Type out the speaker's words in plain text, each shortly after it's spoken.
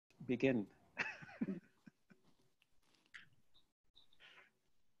begin.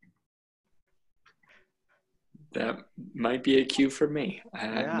 That might be a cue for me.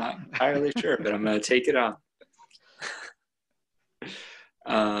 I'm Yeah. not entirely sure, but I'm going to take it on.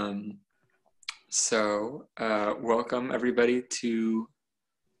 Welcome everybody to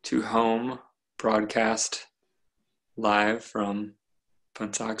home broadcast live from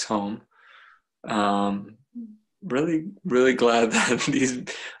Phuntsok's home. Really glad that these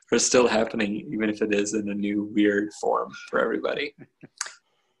are still happening, even if it is in a new weird form for everybody.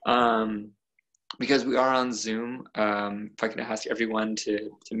 Because we are on Zoom, if I can ask everyone to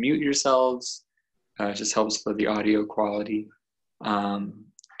mute yourselves, it just helps for the audio quality.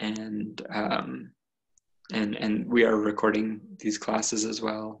 And we are recording these classes as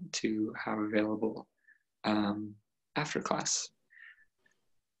well to have available after class.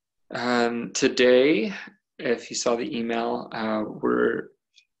 Today, if you saw the email, we're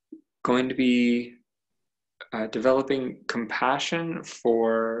going to be developing compassion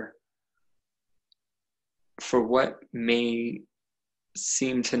for what may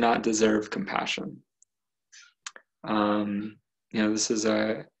seem to not deserve compassion. This is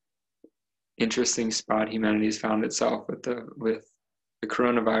a interesting spot humanity's found itself with the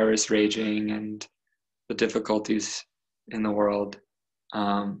coronavirus raging and the difficulties in the world.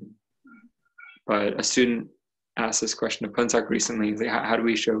 But a student asked this question of Phuntsok recently: how do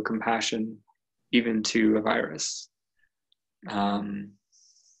we show compassion even to a virus? And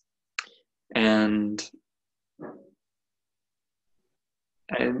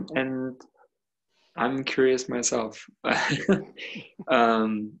I'm curious myself.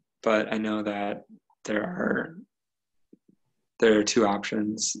 But I know that there are two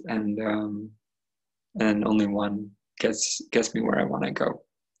options, and only one gets me where I want to go.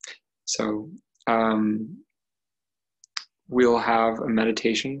 So we'll have a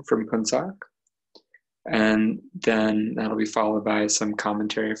meditation from Phuntsok, and then that'll be followed by some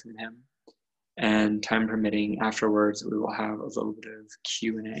commentary from him. And time permitting, afterwards, we will have a little bit of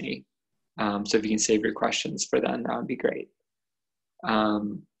Q&A. So if you can save your questions for then, that would be great.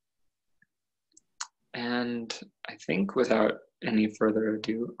 And I think without any further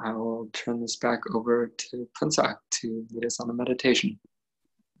ado, I will turn this back over to Phuntsok to lead us on a meditation.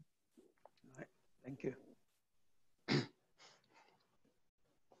 All right. Thank you.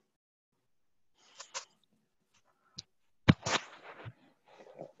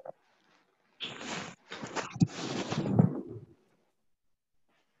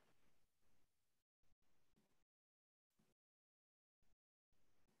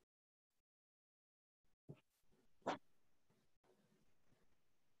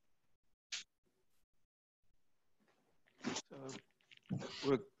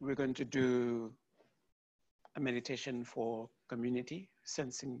 So we're going to do a meditation for community,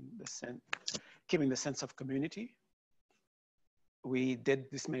 keeping the sense of community. We did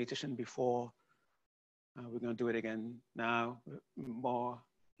this meditation before. We're going to do it again now, in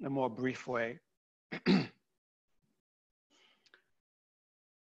a more brief way.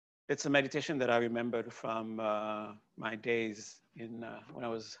 It's a meditation that I remembered from my days when I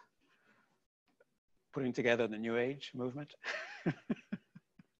was putting together the New Age movement.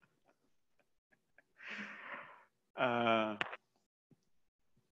 A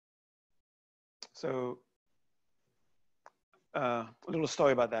little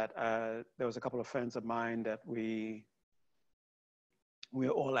story about that. There was a couple of friends of mine that we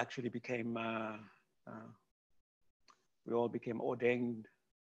all actually became ordained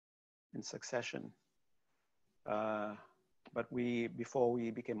in succession. But before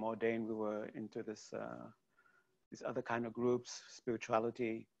we became ordained, we were into these other kind of groups,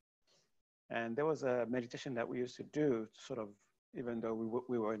 spirituality. And there was a meditation that we used to do, sort of, even though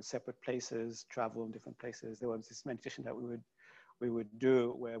we were in separate places, travel in different places. There was this meditation that we would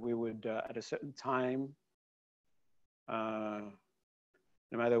do where we would, at a certain time, no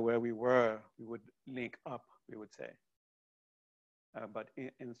matter where we were, we would link up, we would say, but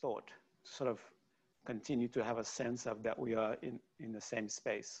in thought, sort of continue to have a sense of that we are in the same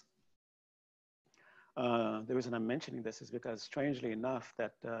space. The reason I'm mentioning this is because, strangely enough,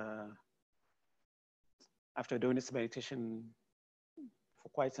 that after doing this meditation for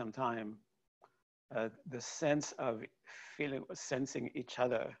quite some time, the sense of sensing each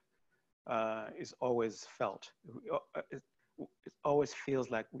other is always felt. It always feels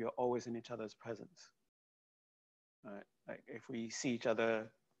like we are always in each other's presence. Like if we see each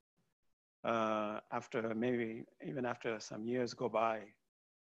other maybe even after some years go by,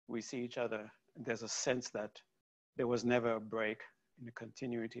 we see each other, there's a sense that there was never a break in the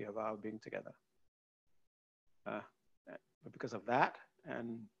continuity of our being together. But because of that,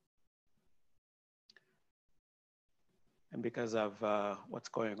 and And because of what's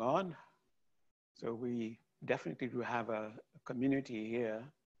going on, so we definitely do have a community here.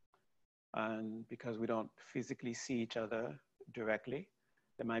 And because we don't physically see each other directly,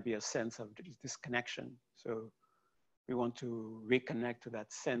 there might be a sense of disconnection. So we want to reconnect to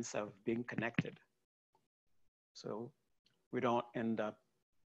that sense of being connected. So we don't end up,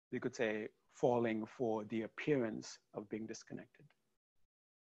 you could say, falling for the appearance of being disconnected.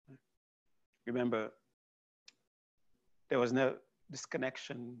 Remember, there was no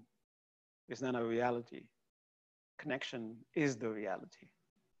disconnection, is not a reality. Connection is the reality.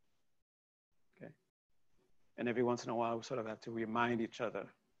 Okay? And every once in a while, we sort of have to remind each other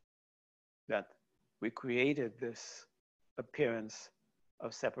that we created this appearance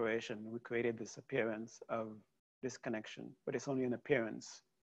of separation. We created this appearance of disconnection, but it's only an appearance.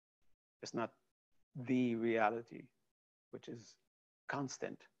 It's not the reality, which is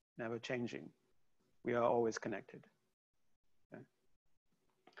constant, never changing. We are always connected. Okay?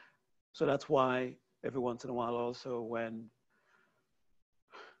 So that's why every once in a while also when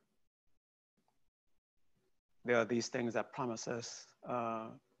there are these things that promise us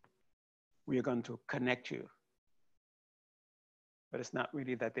we are going to connect you. But it's not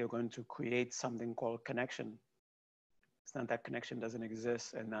really that they're going to create something called connection. It's not that connection doesn't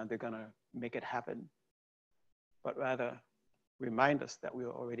exist and now they're going to make it happen, but rather remind us that we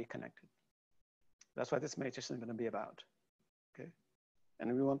are already connected. That's what this meditation is going to be about. Okay?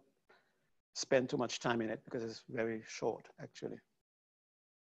 And we won't spend too much time in it because it's very short, actually.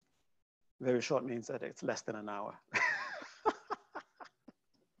 Very short means that it's less than an hour.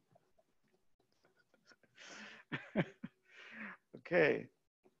 Okay.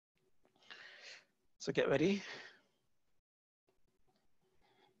 So get ready.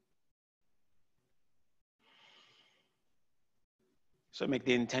 So make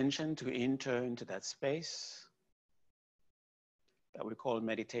the intention to enter into that space that we call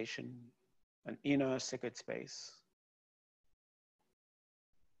meditation, an inner sacred space.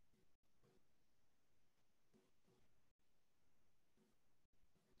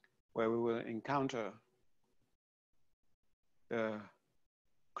 Where we will encounter the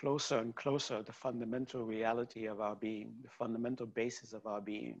closer and closer the fundamental reality of our being, the fundamental basis of our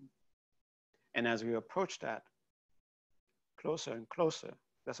being. And as we approach that, closer and closer,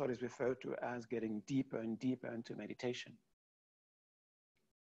 that's what is referred to as getting deeper and deeper into meditation.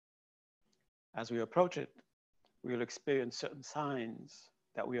 As we approach it, we will experience certain signs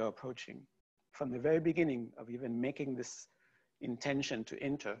that we are approaching. From the very beginning of even making this intention to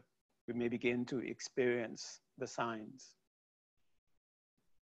enter, we may begin to experience the signs.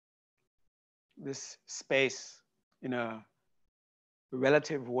 This space, in a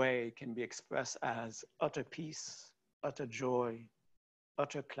relative way, can be expressed as utter peace, utter joy,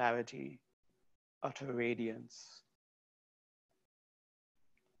 utter clarity, utter radiance,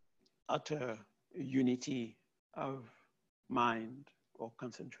 utter unity of mind or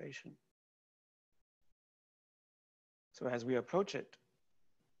concentration. So as we approach it,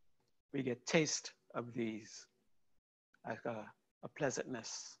 we get taste of these, like a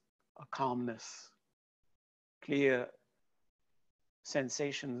pleasantness, a calmness, clear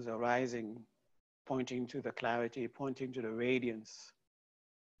sensations arising, pointing to the clarity, pointing to the radiance,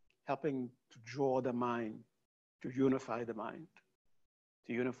 helping to draw the mind, to unify the mind,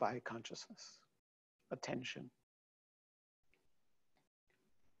 to unify consciousness, attention.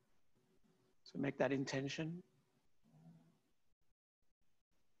 So make that intention.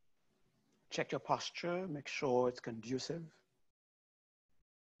 Check your posture, make sure it's conducive,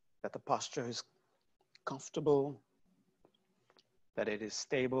 that the posture is comfortable, that it is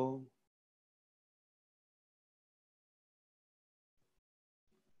stable.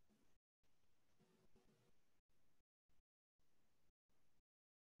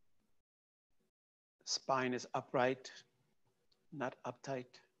 Spine is upright, not uptight.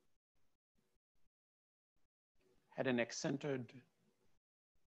 Head and neck centered.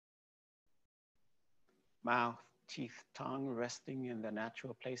 Mouth, teeth, tongue resting in their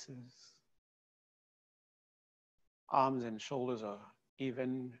natural places. Arms and shoulders are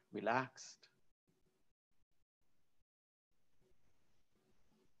even, relaxed.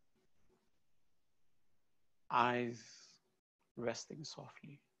 Eyes resting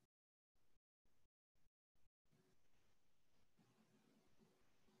softly.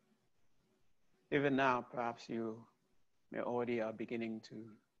 Even now, perhaps you may already are beginning to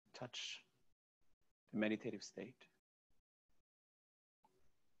touch the meditative state.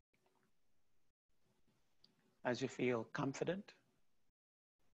 As you feel confident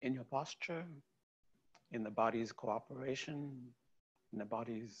in your posture, in the body's cooperation, in the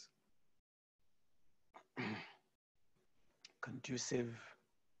body's conducive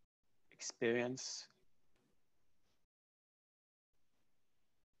experience.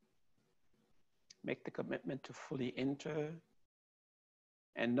 Make the commitment to fully enter,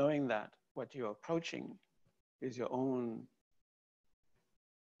 and knowing that what you're approaching is your own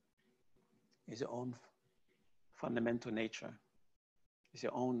fundamental nature, is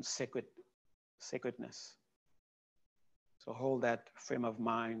your own sacredness. So hold that frame of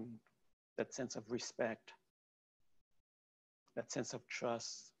mind, that sense of respect, that sense of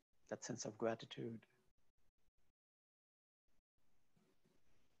trust, that sense of gratitude.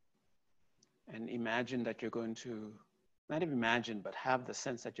 And imagine that you're going to, not even imagine, but have the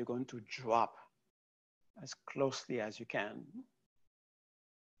sense that you're going to drop as closely as you can.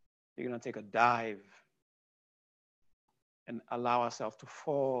 You're going to take a dive and allow ourselves to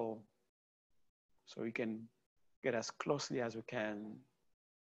fall so we can get as closely as we can.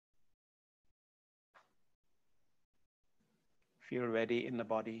 Feel ready in the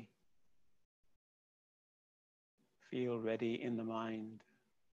body. Feel ready in the mind.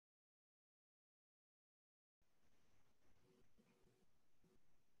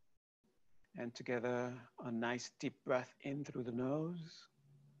 And together, a nice deep breath in through the nose.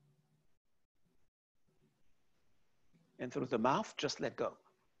 And through the mouth, just let go.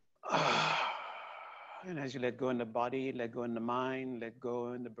 And as you let go in the body, let go in the mind, let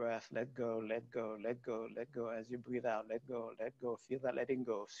go in the breath, let go, let go, let go, let go. As you breathe out, let go, let go. Feel that letting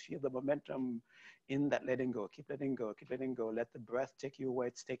go. Feel the momentum in that letting go. Keep letting go, keep letting go. Let the breath take you where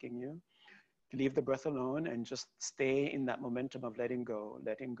it's taking you. Leave the breath alone and just stay in that momentum of letting go,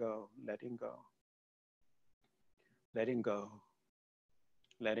 letting go, letting go, letting go,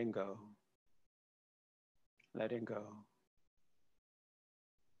 letting go, letting go.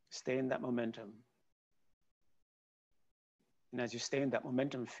 Stay in that momentum. And as you stay in that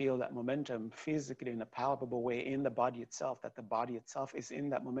momentum, feel that momentum physically in a palpable way in the body itself, that the body itself is in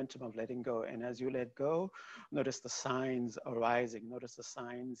that momentum of letting go. And as you let go, notice the signs arising, notice the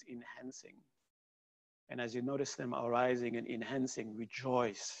signs enhancing. And as you notice them arising and enhancing,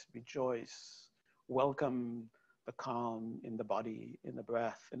 rejoice, rejoice. Welcome the calm in the body, in the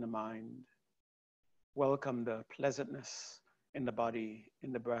breath, in the mind. Welcome the pleasantness in the body,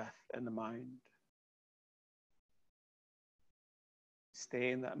 in the breath, and the mind.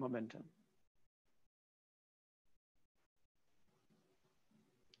 Stay in that momentum.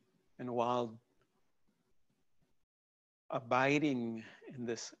 And while abiding in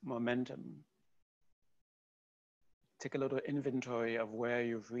this momentum, take a little inventory of where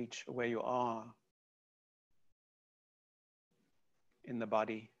you've reached, where you are in the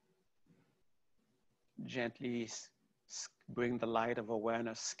body. Gently bring the light of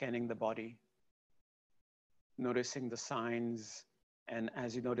awareness, scanning the body, noticing the signs. And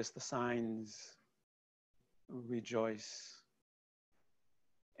as you notice the signs, rejoice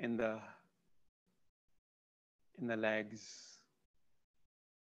in the legs,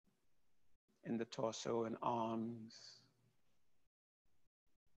 in the torso and arms,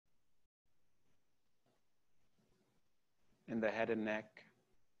 in the head and neck,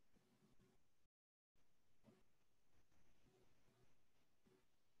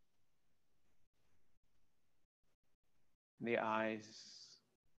 the eyes,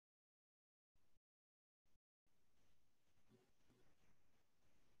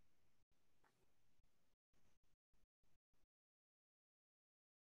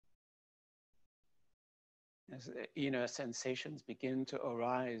 as inner sensations begin to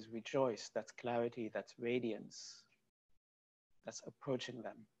arise, rejoice. That's clarity, that's radiance, that's approaching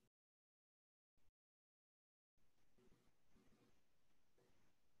them.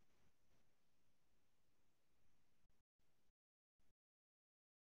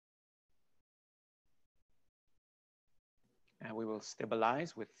 And we will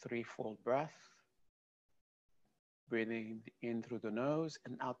stabilize with threefold breath, breathing in through the nose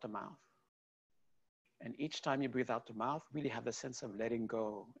and out the mouth. And each time you breathe out the mouth, really have the sense of letting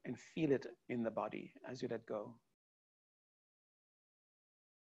go and feel it in the body as you let go.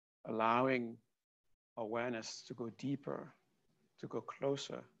 Allowing awareness to go deeper, to go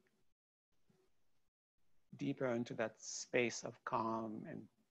closer, deeper into that space of calm and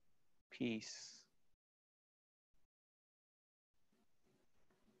peace.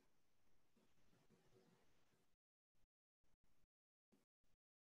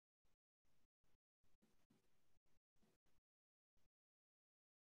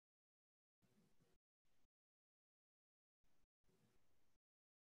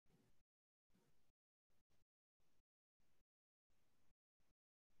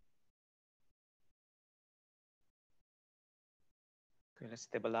 Okay, let's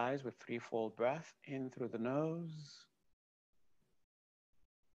stabilize with threefold breath in through the nose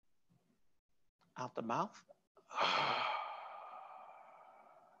out the mouth.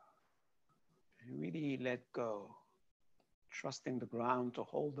 And really let go. Trusting the ground to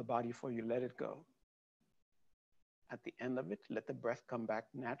hold the body for you, let it go. At the end of it, let the breath come back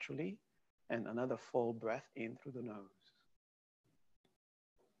naturally, and another full breath in through the nose.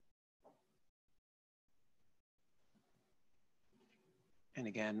 And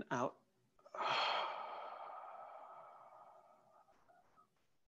again, out.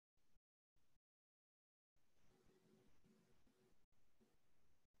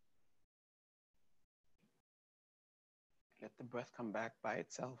 Let the breath come back by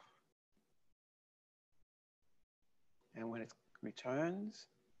itself. And when it returns,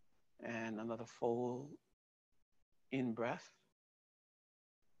 and another full in breath.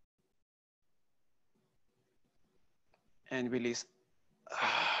 And release.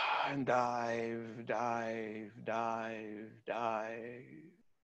 And dive, dive, dive, dive.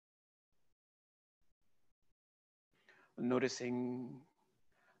 Noticing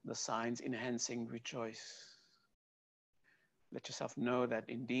the signs enhancing rejoice. Let yourself know that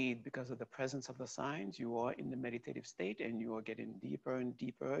indeed, because of the presence of the signs, you are in the meditative state and you are getting deeper and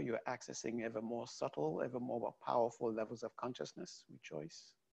deeper. You're accessing ever more subtle, ever more powerful levels of consciousness.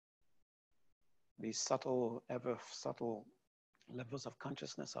 Rejoice. These subtle, ever subtle levels of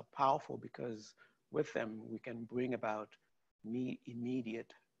consciousness are powerful because with them we can bring about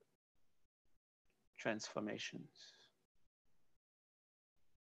immediate transformations.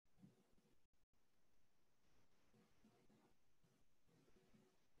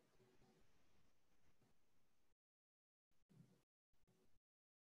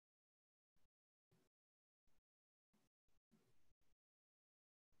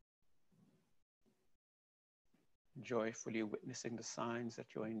 Joyfully witnessing the signs that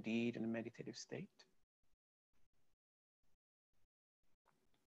you're indeed in a meditative state.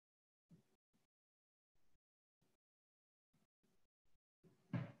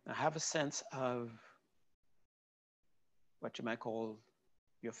 Now have a sense of what you might call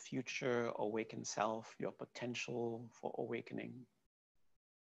your future awakened self, your potential for awakening.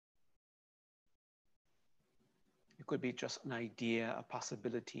 It could be just an idea, a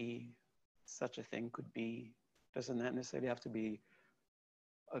possibility, such a thing could be. Doesn't necessarily have to be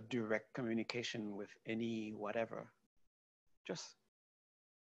a direct communication with any whatever. Just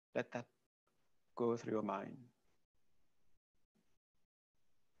let that go through your mind.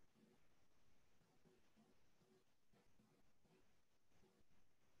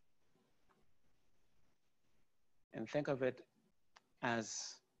 And think of it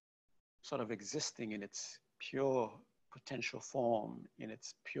as sort of existing in its pure potential form, in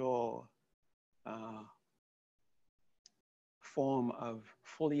its pure form of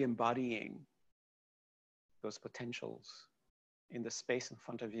fully embodying those potentials in the space in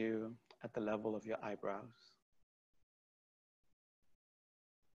front of you at the level of your eyebrows.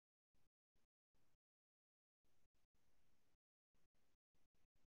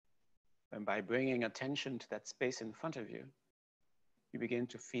 And by bringing attention to that space in front of you, you begin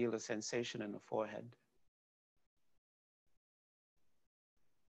to feel a sensation in the forehead.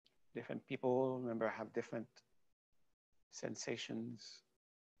 Different people, remember, have different sensations.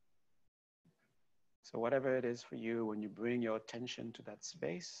 So whatever it is for you, when you bring your attention to that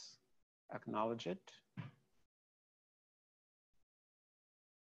space, acknowledge it.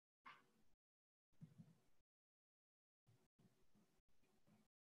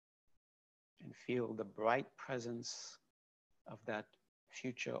 And feel the bright presence of that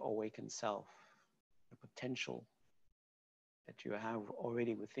future awakened self, the potential that you have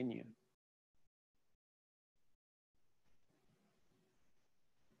already within you.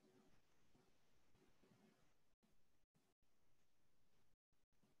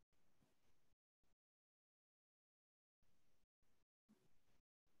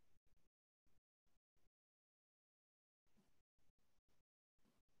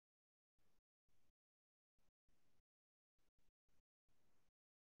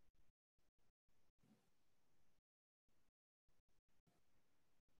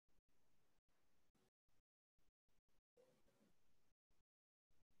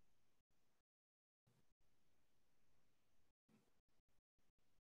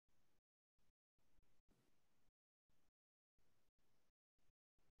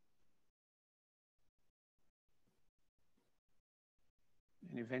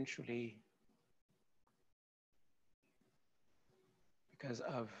 And eventually, because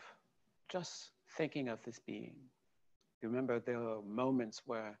of just thinking of this being, remember there are moments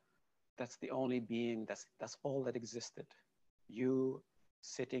where that's the only being, that's all that existed. You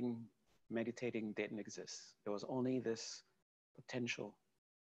sitting, meditating didn't exist. There was only this potential.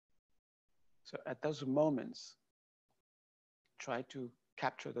 So at those moments, try to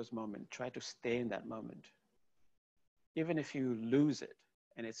capture those moments, try to stay in that moment. Even if you lose it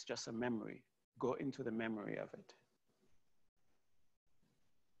and it's just a memory, go into the memory of it.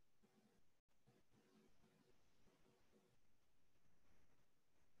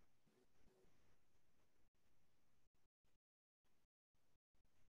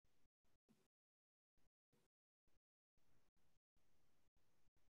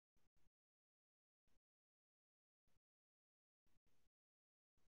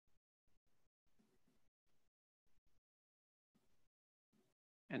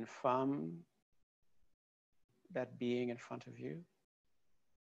 And from that being in front of you,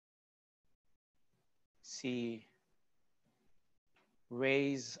 see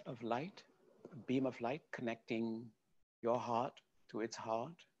rays of light, a beam of light connecting your heart to its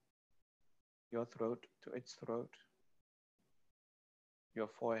heart, your throat to its throat, your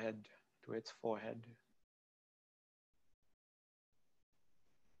forehead to its forehead.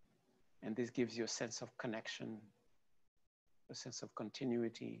 And this gives you a sense of connection, a sense of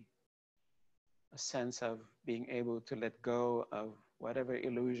continuity, a sense of being able to let go of whatever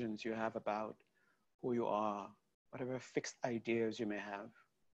illusions you have about who you are, whatever fixed ideas you may have.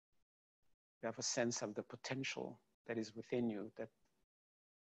 You have a sense of the potential that is within you, that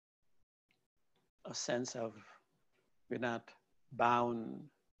a sense of you're not bound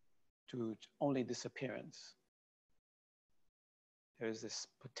to only disappearance. There is this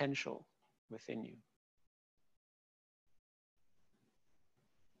potential within you.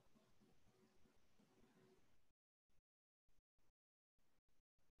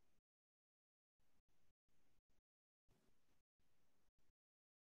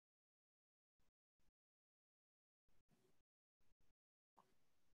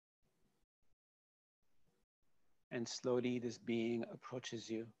 And slowly this being approaches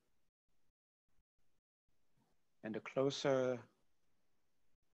you. And the closer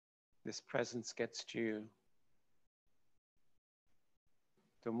this presence gets to you,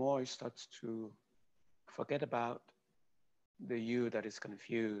 the more it starts to forget about the you that is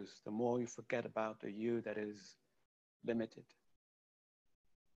confused, the more you forget about the you that is limited.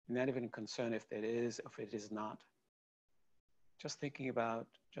 You're not even concerned if it is, if it is not. Just thinking about,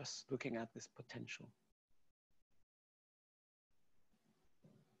 just looking at this potential.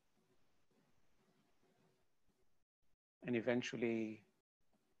 And eventually,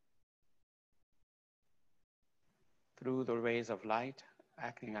 through the rays of light,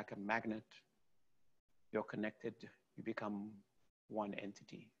 acting like a magnet, you're connected, you become one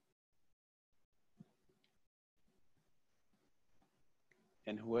entity.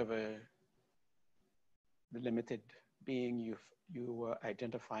 And whoever the limited being you were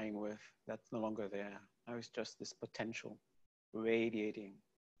identifying with, that's no longer there. Now it's just this potential radiating,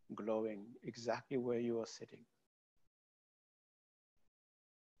 glowing exactly where you are sitting.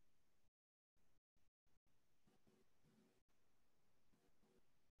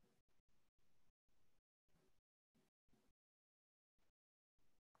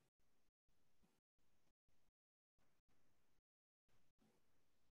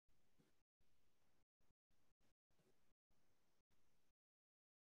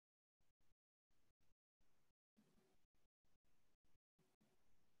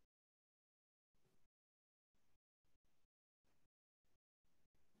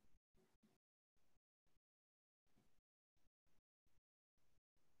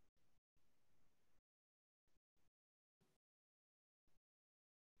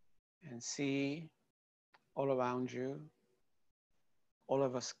 And see all around you, all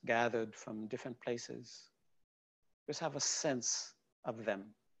of us gathered from different places. Just have a sense of them.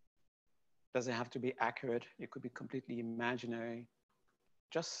 Doesn't have to be accurate. It could be completely imaginary.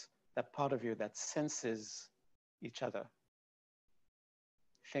 Just that part of you that senses each other.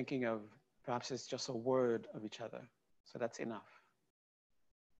 Thinking of perhaps it's just a word of each other. So that's enough.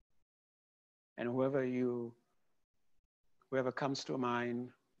 And whoever comes to mind,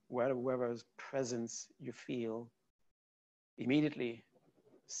 whoever's presence you feel, immediately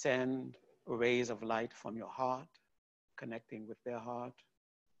send rays of light from your heart, connecting with their heart,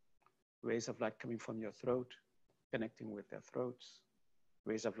 rays of light coming from your throat, connecting with their throats,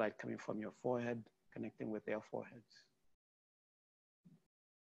 rays of light coming from your forehead, connecting with their foreheads.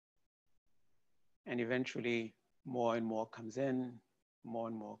 And eventually, more and more comes in, more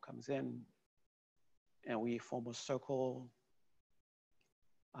and more comes in, and we form a circle,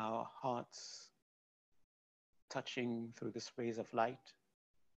 our hearts touching through this rays of light,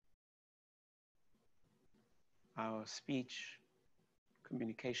 our speech,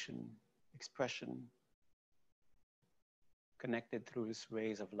 communication, expression, connected through these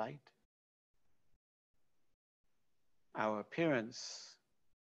rays of light. our appearance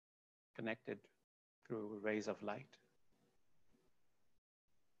connected through rays of light.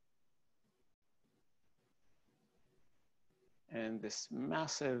 And this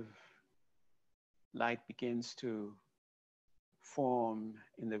massive light begins to form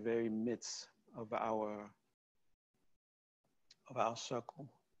in the very midst of our circle.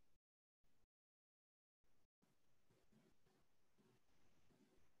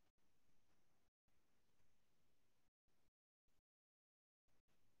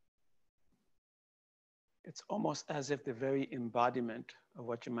 It's almost as if the very embodiment of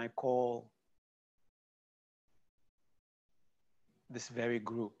what you might call this very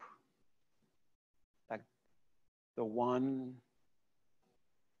group, like the one,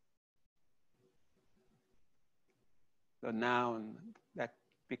 the noun that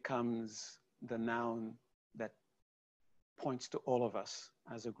becomes the noun that points to all of us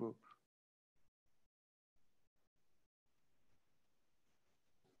as a group.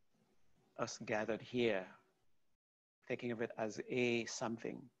 Us gathered here, thinking of it as a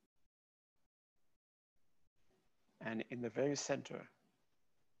something. And in the very center,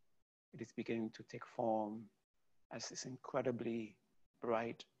 it is beginning to take form as this incredibly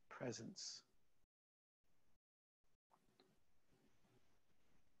bright presence.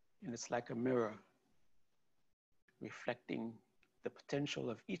 And it's like a mirror reflecting the potential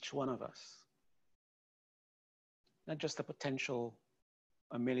of each one of us. Not just the potential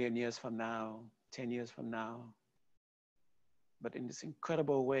a million years from now, 10 years from now, but in this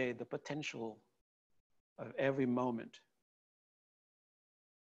incredible way, the potential of every moment.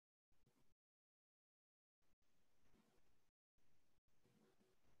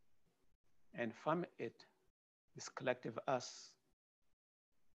 And from it, this collective us,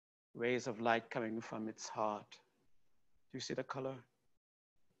 rays of light coming from its heart. Do you see the color?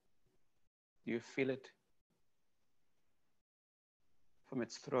 Do you feel it? From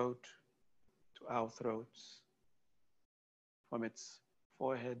its throat to our throats, from its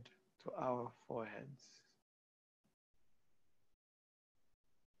forehead to our foreheads.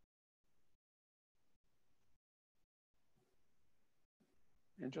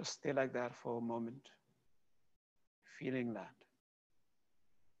 And just stay like that for a moment, feeling that.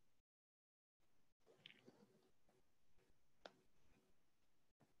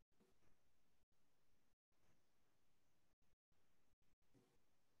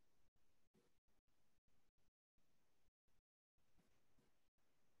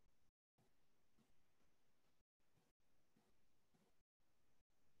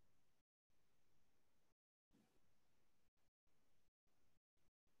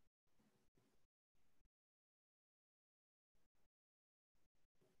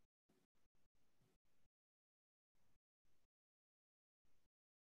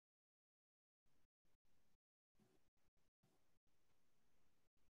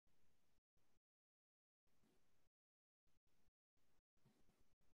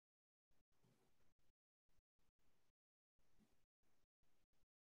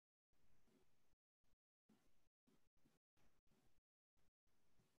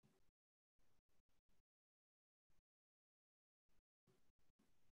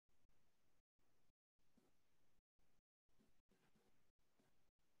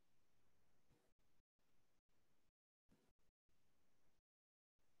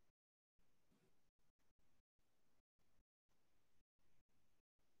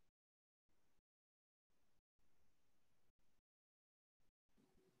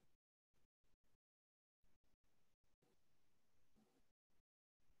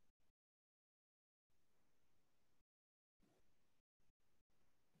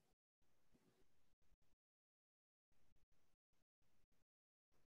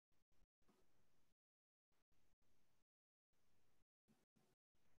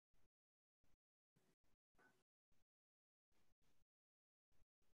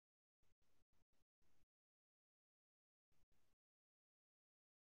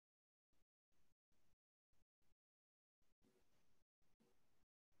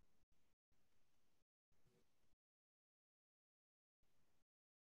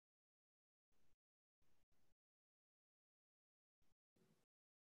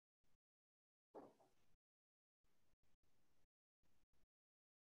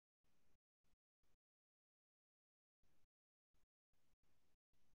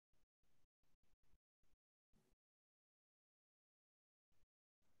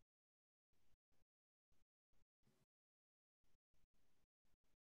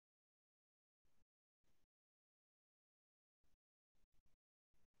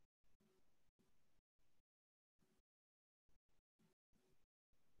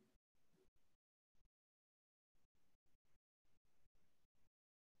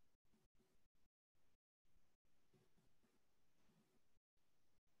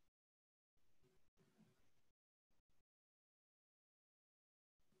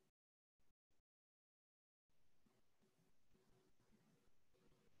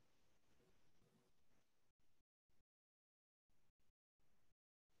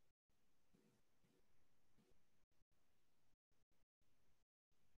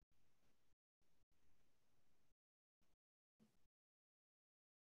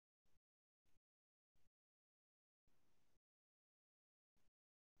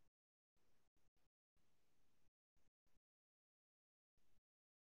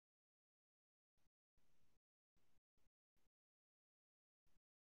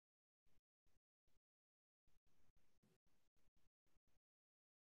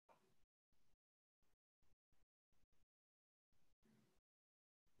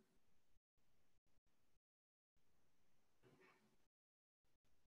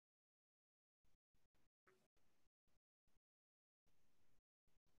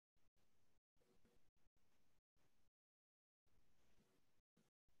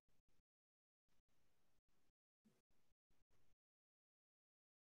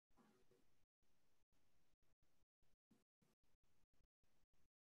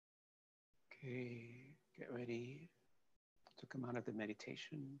 Okay, get ready to come out of the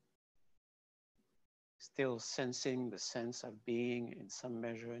meditation. Still sensing the sense of being in some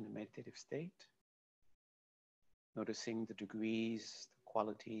measure in a meditative state. Noticing the degrees, the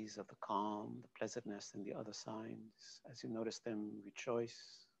qualities of the calm, the pleasantness, and the other signs. As you notice them, rejoice.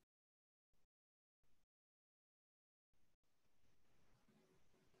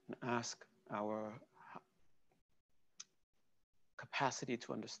 And ask our capacity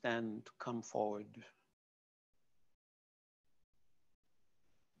to understand to come forward.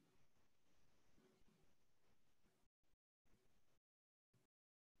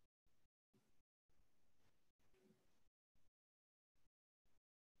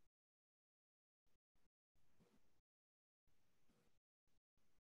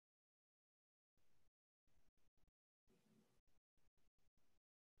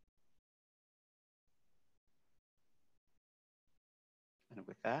 And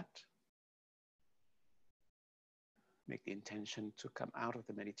with that, make the intention to come out of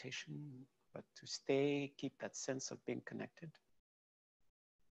the meditation, but to stay, keep that sense of being connected.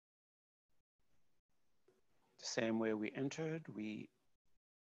 The same way we entered, we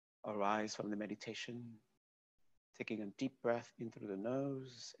arise from the meditation, taking a deep breath in through the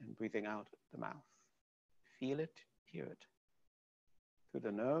nose and breathing out the mouth. Feel it, hear it. Through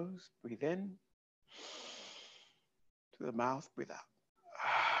the nose, breathe in. Through the mouth, breathe out.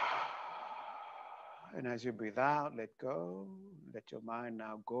 And as you breathe out, let go. Let your mind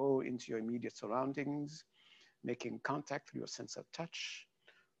now go into your immediate surroundings, making contact through your sense of touch,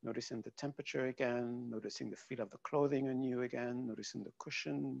 noticing the temperature again, noticing the feel of the clothing on you again, noticing the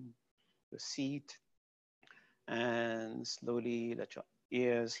cushion, the seat, and slowly let your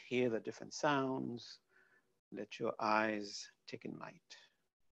ears hear the different sounds. Let your eyes take in light.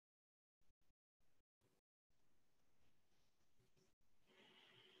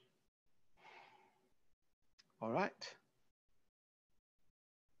 All right.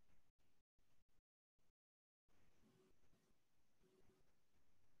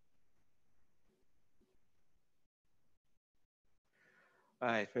 All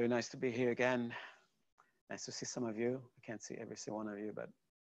right, very nice to be here again. Nice to see some of you. I can't see every single one of you, but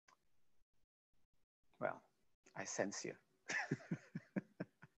well, I sense you.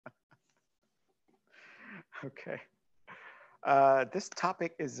 Okay. This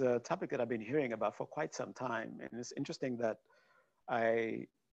topic is a topic that I've been hearing about for quite some time. And it's interesting that I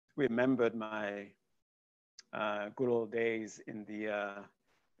remembered my good old days in the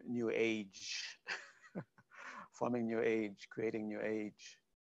New Age, forming New Age, creating New Age.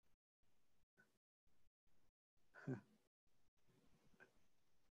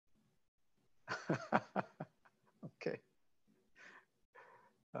 Okay.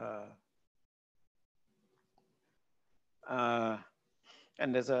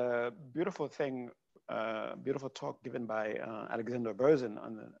 And there's a beautiful thing, beautiful talk given by Alexander Berzin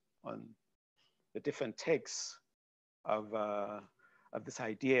on the different takes of this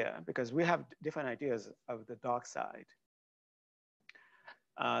idea, because we have different ideas of the dark side.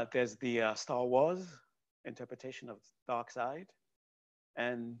 There's the Star Wars interpretation of dark side,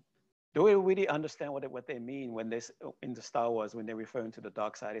 and do we really understand what they mean when they in the Star Wars when they're referring to the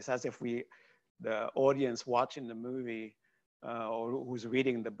dark side? It's as if we, the audience watching the movie or who's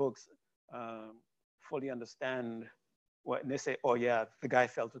reading the books, fully understand what they say. Oh yeah, the guy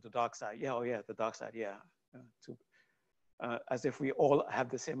fell to the dark side. Yeah, oh yeah, the dark side. Yeah, as if we all have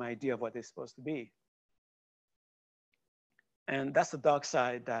the same idea of what they're supposed to be. And that's the dark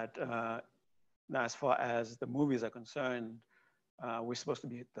side that, now as far as the movies are concerned, we're supposed to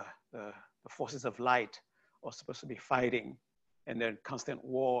be the forces of light are supposed to be fighting and they're in constant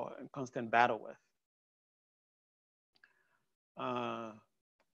war and constant battle with.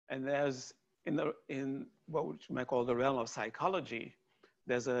 And there's in what you might call the realm of psychology,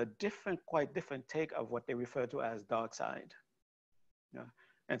 there's a quite different take of what they refer to as dark side. Yeah.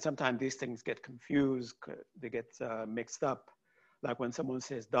 And sometimes these things get confused, they get mixed up. Like when someone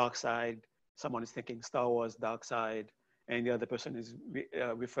says dark side, someone is thinking Star Wars dark side, and the other person is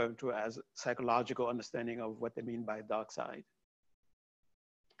referring to as psychological understanding of what they mean by dark side.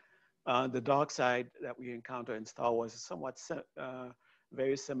 The dark side that we encounter in Star Wars is somewhat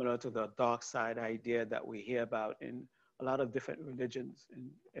very similar to the dark side idea that we hear about in a lot of different religions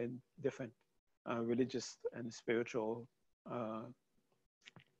and different religious and spiritual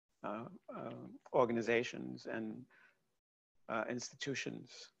organizations and institutions.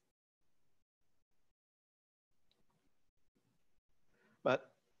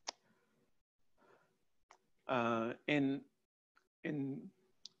 But in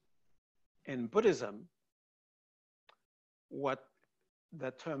Buddhism, what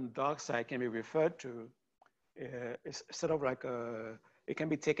the term dark side can be referred to, it's sort of like it can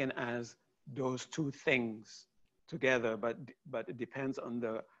be taken as those two things together, but it depends on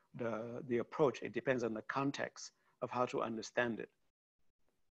the approach. It depends on the context of how to understand it.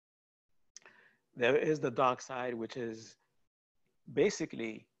 There is the dark side, which is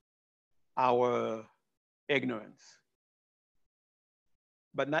basically our ignorance,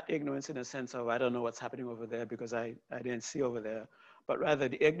 but not ignorance in the sense of I don't know what's happening over there because I didn't see over there, but rather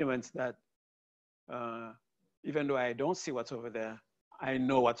the ignorance that even though I don't see what's over there, I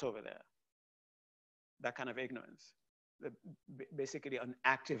know what's over there. That kind of ignorance, basically an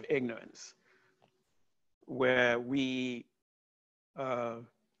active ignorance, where we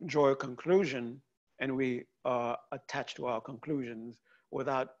draw a conclusion and we are attached to our conclusions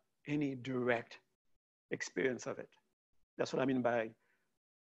without any direct experience of it. That's what I mean by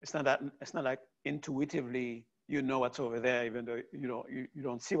it's not like intuitively you know what's over there, even though you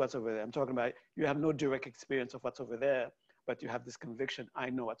don't see what's over there. I'm talking about you have no direct experience of what's over there, but you have this conviction, I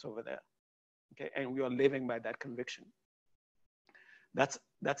know what's over there. Okay, and we are living by that conviction. That's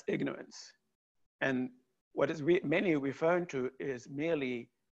ignorance. And what is mainly referring to is merely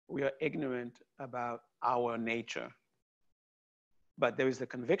we are ignorant about our nature. But there is the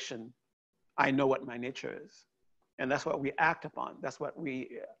conviction, I know what my nature is. And that's what we act upon. That's what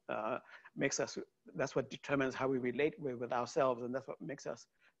we that's what determines how we relate with ourselves. And that's what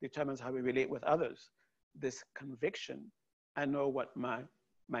determines how we relate with others. This conviction, I know what my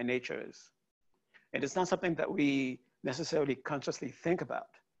nature is. And it's not something that we necessarily consciously think about.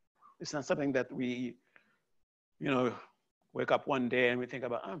 It's not something that we, wake up one day and we think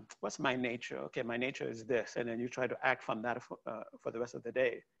about, what's my nature? Okay, my nature is this. And then you try to act from that for the rest of the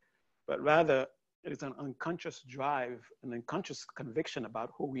day. But rather, it is an unconscious drive, an unconscious conviction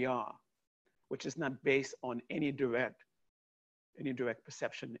about who we are, which is not based on any direct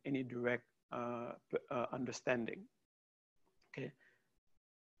perception, any direct understanding. Okay.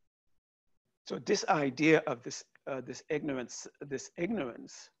 So this idea of this ignorance,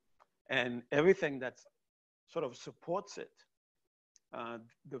 and everything that sort of supports it,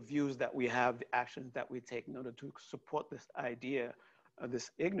 the views that we have, the actions that we take in order to support this idea of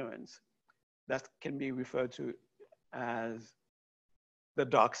this ignorance, that can be referred to as the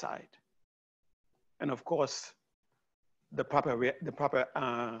dark side. And of course, the proper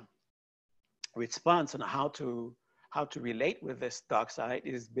response on how to relate with this dark side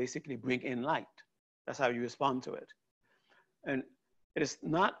is basically bring in light. That's how you respond to it. And it is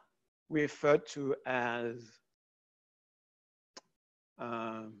not referred to as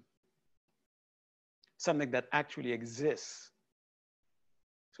something that actually exists.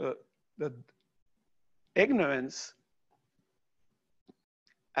 So the ignorance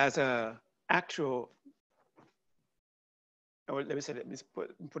as a actual, or let me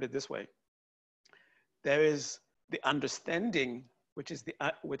put it this way. There is the understanding, which is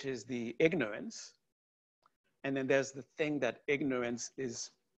the ignorance, and then there's the thing that ignorance is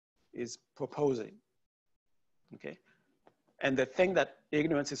proposing. Okay, and the thing that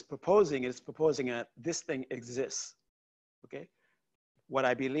ignorance is proposing that this thing exists. Okay, what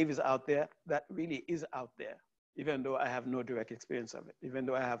I believe is out there, that really is out there, even though I have no direct experience of it, even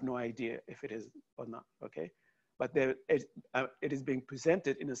though I have no idea if it is or not. Okay, but it is being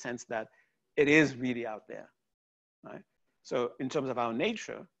presented in a sense that it is really out there. Right? So in terms of our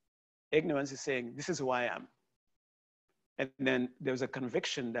nature, ignorance is saying, this is who I am. And then there's a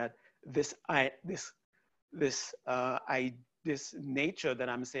conviction that this nature that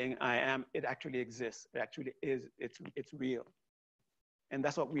I'm saying I am, it actually exists. It actually is, it's real. And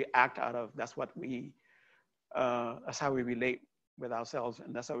that's what we act out of. That's what that's how we relate with ourselves.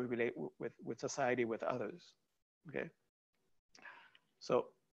 And that's how we relate with society, with others, okay? So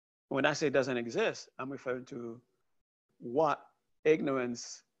when I say it doesn't exist, I'm referring to what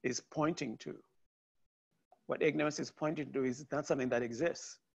ignorance is pointing to. What ignorance is pointing to is not something that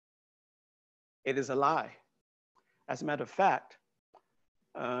exists. It is a lie. As a matter of fact,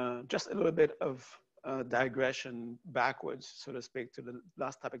 just a little bit of digression backwards, so to speak, to the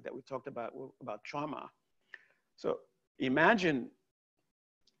last topic that we talked about trauma. So imagine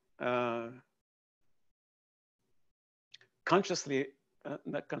consciously,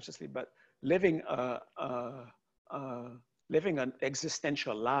 not consciously, but living living an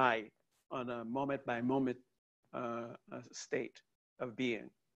existential lie on a moment by moment state of being.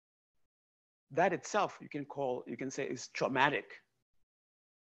 That itself, you can say is traumatic.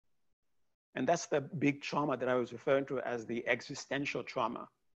 And that's the big trauma that I was referring to as the existential trauma.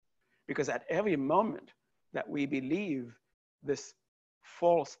 Because at every moment that we believe this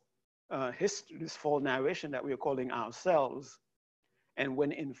false history, this false narration that we are calling ourselves, And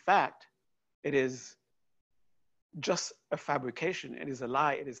when in fact, it is just a fabrication, it is a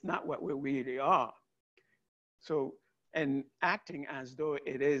lie, it is not what we really are. So, and acting as though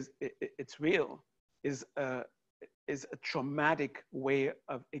it's real is a traumatic way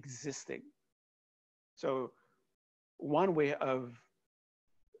of existing. So one way of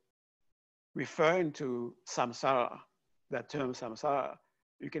referring to samsara, that term samsara,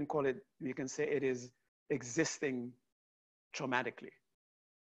 you can say it is existing traumatically,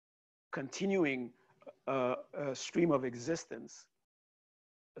 continuing a stream of existence,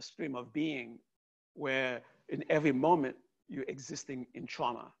 a stream of being, where in every moment you're existing in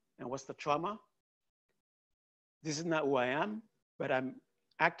trauma. And what's the trauma? This is not who I am, but I'm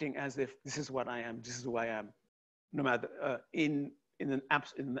acting as if this is what I am, this is who I am, no matter, in an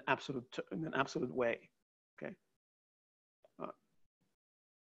absolute way, okay?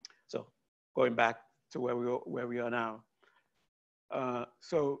 So going back to where we are now.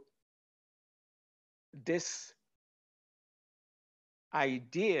 So this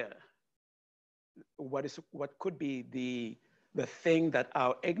idea, what could be the thing that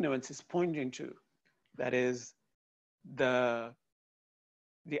our ignorance is pointing to, that is the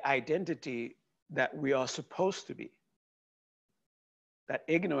identity that we are supposed to be, that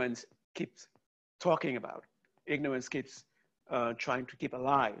ignorance keeps talking about, ignorance keeps trying to keep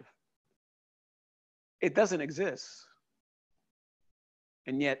alive. It doesn't exist,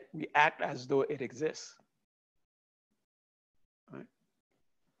 and yet we act as though it exists. Right?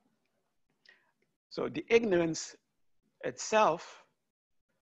 So the ignorance itself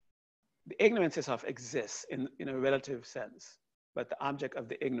exists in a relative sense, but the object of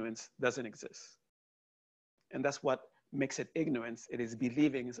the ignorance doesn't exist. And that's what makes it ignorance. It is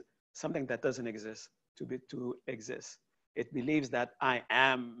believing something that doesn't exist to exist. It believes that I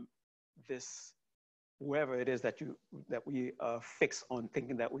am this, whoever it is that we are fixed on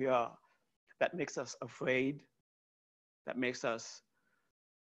thinking that we are. That makes us afraid. That makes us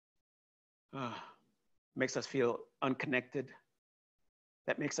feel unconnected.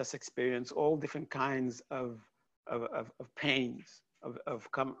 That makes us experience all different kinds of pains, of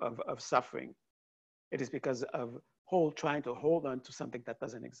suffering. It is because of trying to hold on to something that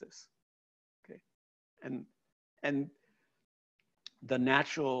doesn't exist. Okay, and the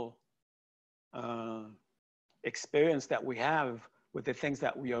natural experience that we have with the things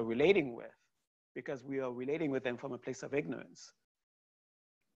that we are relating with, because we are relating with them from a place of ignorance.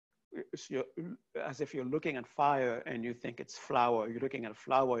 As if you're looking at fire and you think it's flour. You're looking at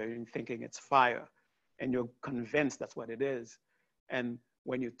flour and you're thinking it's fire, and you're convinced that's what it is. And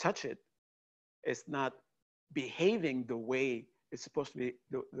when you touch it, it's not behaving the way it's supposed to be,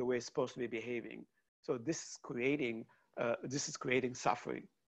 the way it's supposed to be behaving. So this is creating suffering.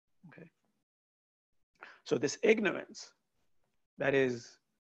 Okay. So this ignorance, that is,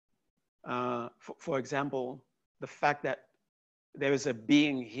 for example, the fact that there is a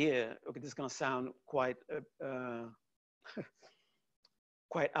being here. Okay, this is going to sound quite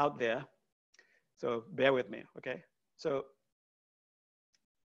quite out there, so bear with me. Okay, so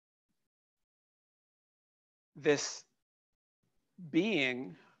this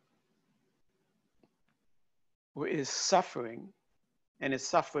being who is suffering, and is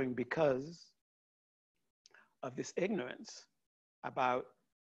suffering because of this ignorance about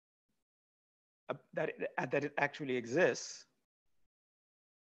that it actually exists.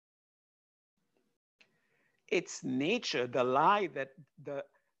 Its nature, the lie, that the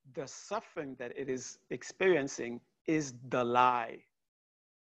suffering that it is experiencing is the lie.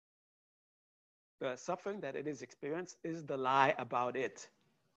 The suffering that it is experiencing is the lie about it.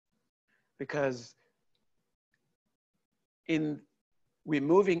 Because in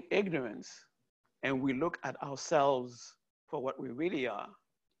removing ignorance, and we look at ourselves for what we really are,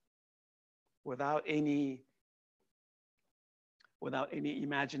 without any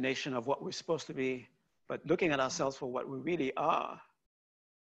imagination of what we're supposed to be, but looking at ourselves for what we really are.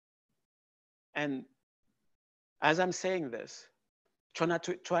 And as I'm saying this, try not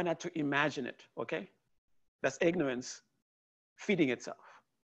to imagine it, okay? That's ignorance feeding itself.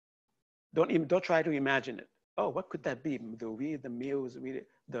 Don't try to imagine it. Oh, what could that be? The meals,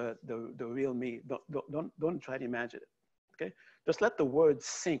 the real me. Don't try to imagine it, okay? Just let the words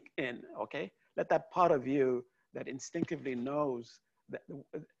sink in, okay? Let that part of you that instinctively knows that,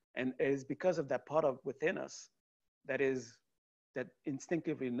 and it is because of that part of within us that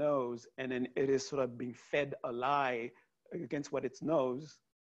instinctively knows, and then it is sort of being fed a lie against what it knows,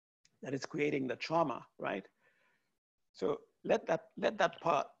 that it's creating the trauma, right? So let that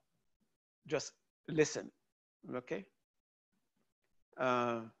part just listen, okay?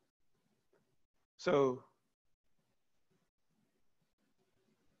 So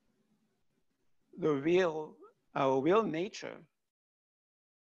our real nature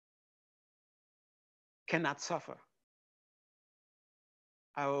cannot suffer.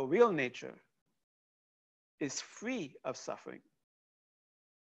 Our real nature is free of suffering.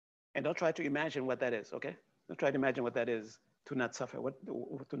 And don't try to imagine what that is, okay? Don't try to imagine what that is to not suffer. What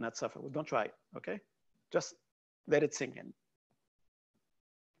to not suffer? Don't try it, okay? Just let it sink in.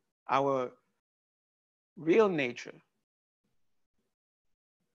 Our real nature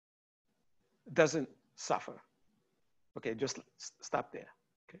doesn't suffer. Okay, just stop there.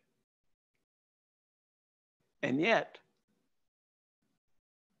 Okay. And yet,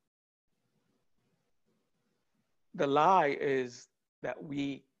 the lie is that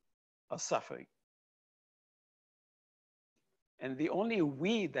we are suffering. And the only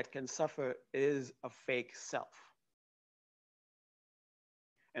we that can suffer is a fake self.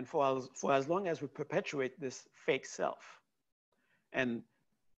 And for as long as we perpetuate this fake self, and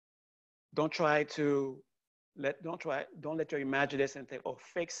don't let your imagination think, oh,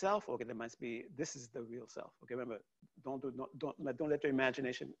 fake self, okay, there must be, this is the real self. Okay, remember, don't let your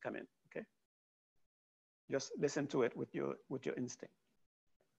imagination come in, okay? Just listen to it with your instinct.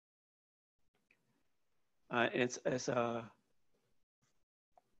 It's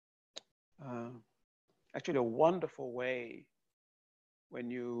actually a wonderful way when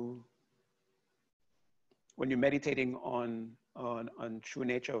you're meditating on true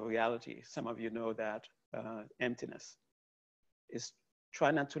nature of reality. Some of you know that emptiness is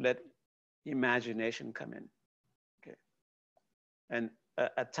try not to let imagination come in. Okay, and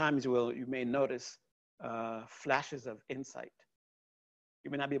at times you may notice flashes of insight. You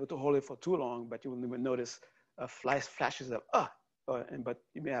may not be able to hold it for too long, but you will notice flashes of but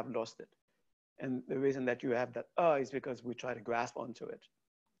you may have lost it. And the reason that you have that is because we try to grasp onto it,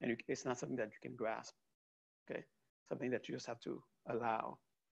 and it's not something that you can grasp. Okay, something that you just have to allow.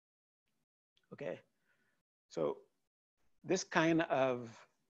 Okay, so this kind of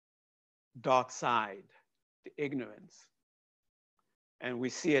dark side, the ignorance, and we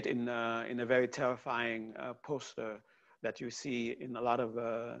see it in a very terrifying poster that you see in a lot of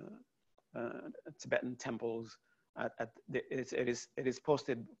Tibetan temples. It is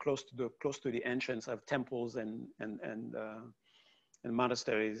posted close to the entrance of temples and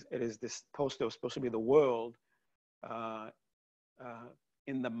monasteries. It is this poster supposed to be the world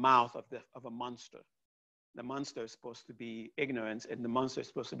in the mouth of a monster. The monster is supposed to be ignorance, and the monster is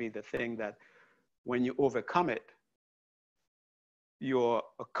supposed to be the thing that when you overcome it, you're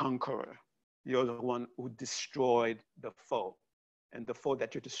a conqueror. You're the one who destroyed the foe. And the foe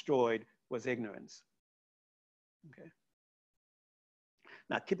that you destroyed was ignorance. Okay.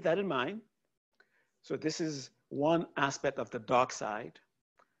 Now keep that in mind. So this is one aspect of the dark side,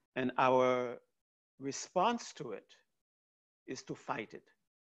 and our response to it is to fight it.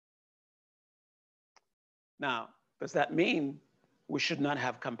 Now, does that mean we should not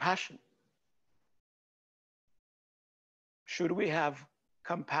have compassion? Should we have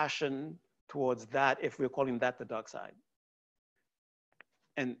compassion towards that if we're calling that the dark side?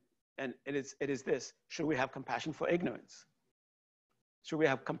 And it is this: should we have compassion for ignorance? Should we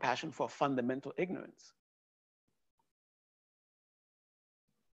have compassion for fundamental ignorance?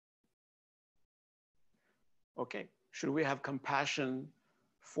 Okay, should we have compassion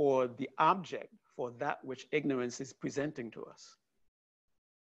for the object, for that which ignorance is presenting to us?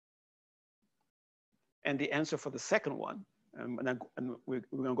 And the answer for the second one, and we're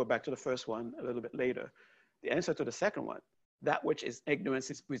going to go back to the first one a little bit later. The answer to the second one, that which is ignorance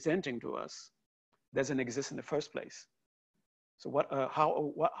is presenting to us, doesn't exist in the first place. So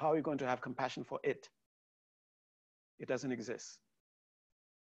how are you going to have compassion for it? It doesn't exist.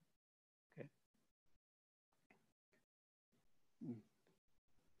 Okay.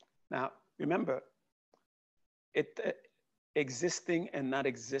 Now, remember, existing and not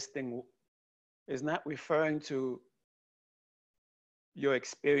existing is not referring to your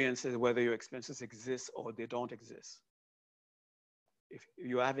experiences, whether your experiences exist or they don't exist. If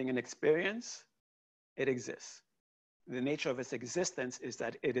you're having an experience, it exists. The nature of its existence is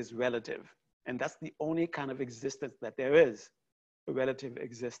that it is relative. And that's the only kind of existence that there is, a relative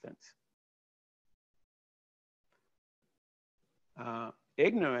existence.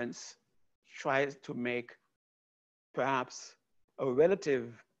 Ignorance tries to make perhaps a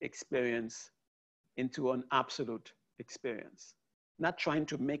relative experience into an absolute experience. Not trying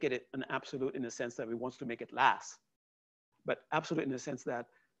to make it an absolute in the sense that it wants to make it last, but absolute in the sense that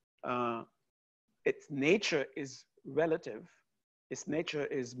its nature is relative, its nature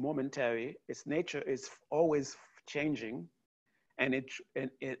is momentary, its nature is always changing, and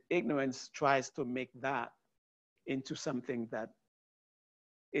ignorance tries to make that into something that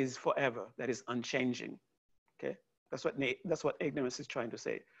is forever, that is unchanging. Okay, that's what ignorance is trying to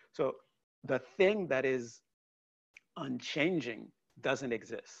say. So the thing that is unchanging doesn't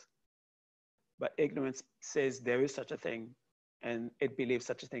exist, but ignorance says there is such a thing, and it believes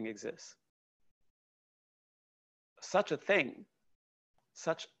such a thing exists. Such a thing,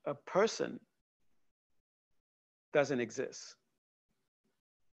 such a person doesn't exist.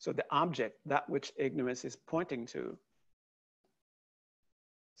 So the object, that which ignorance is pointing to,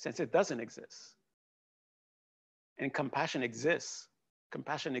 since it doesn't exist, and compassion exists, and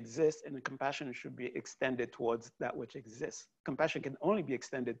compassion should be extended towards that which exists. Compassion can only be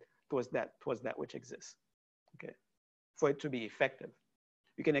extended towards that which exists, okay, for it to be effective.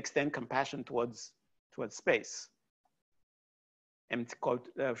 You can extend compassion towards space,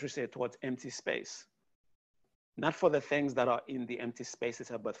 towards empty space. Not for the things that are in the empty space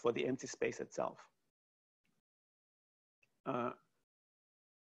itself, but for the empty space itself.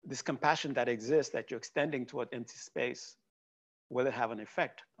 This compassion that exists, that you're extending toward empty space, will it have an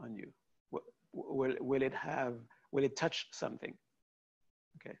effect on you? Will it touch something?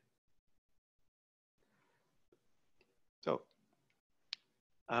 Okay. So,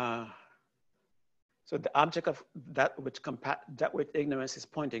 so the object of that which ignorance is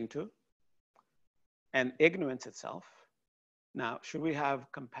pointing to, and ignorance itself. Now, should we have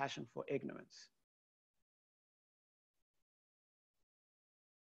compassion for ignorance?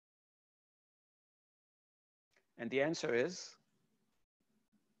 And the answer is,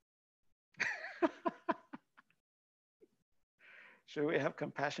 should we have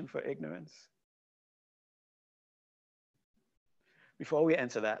compassion for ignorance? Before we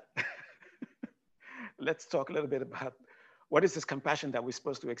answer that, let's talk a little bit about what is this compassion that we're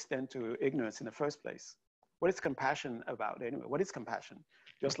supposed to extend to ignorance in the first place? What is compassion about anyway? What is compassion?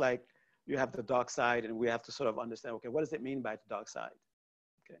 Just like you have the dark side, and we have to sort of understand, okay, what does it mean by the dark side?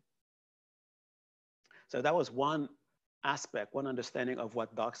 Okay. So that was one aspect, one understanding of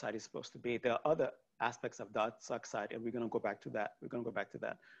what dark side is supposed to be. There are other aspects of dark side, and we're going to go back to that.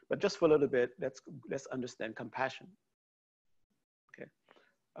 But just for a little bit, let's understand compassion. Okay.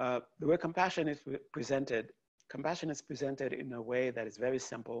 The way compassion is presented in a way that is very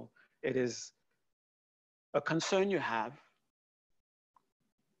simple. It is a concern you have,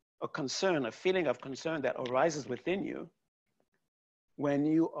 a feeling of concern that arises within you when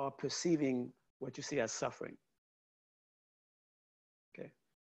you are perceiving what you see as suffering. Okay.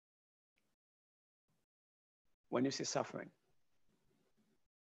 When you see suffering,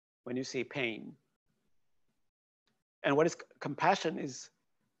 when you see pain. And what is compassion is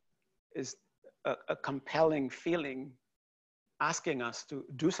a compelling feeling asking us to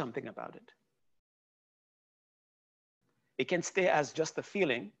do something about it. It can stay as just a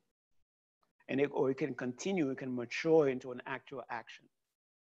feeling, or it can continue, it can mature into an actual action.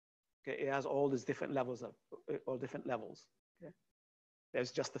 Okay, it has all these different levels Okay?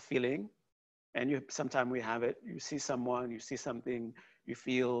 There's just a feeling, and sometimes we have it. You see someone, you see something, you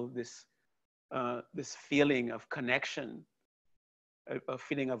feel this feeling of connection, a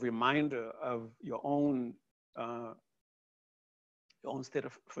feeling of reminder of your own state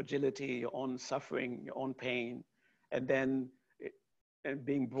of fragility, your own suffering, your own pain, and then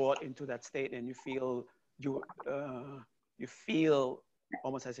being brought into that state, and you feel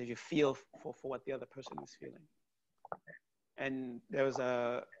almost as if you feel for what the other person is feeling, and there was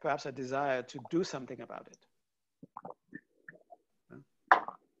perhaps a desire to do something about it.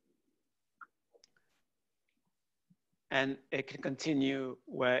 And it can continue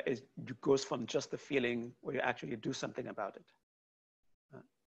where it goes from just a feeling where you actually do something about it.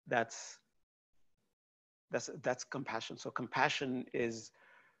 That's compassion. So compassion is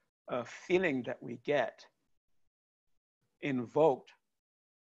a feeling that we get invoked,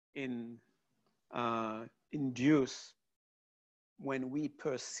 induced when we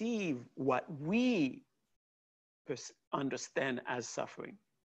perceive what we understand as suffering.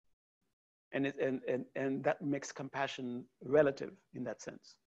 And that makes compassion relative in that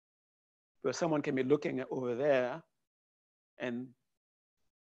sense. Where someone can be looking over there and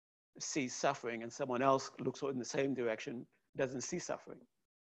see suffering, and someone else looks in the same direction, doesn't see suffering.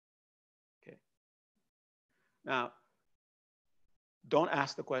 Okay. Now, don't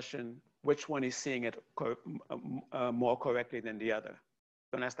ask the question, which one is seeing it more correctly than the other?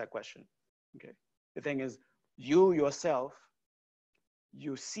 Don't ask that question. Okay. The thing is, you yourself,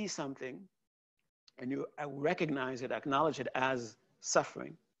 you see something, and you recognize it, acknowledge it as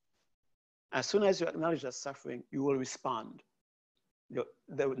suffering. As soon as you acknowledge that suffering, you will respond.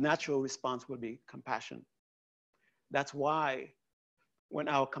 The natural response will be compassion. That's why when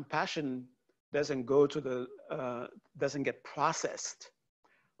our compassion doesn't get processed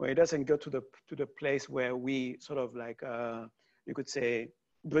where it doesn't go to the place where we sort of like, you could say,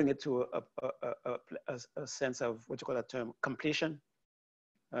 bring it to a sense of what you call that term, completion.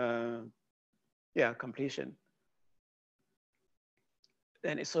 Yeah, completion.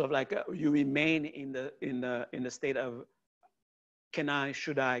 Then it's sort of like you remain in the state of can I,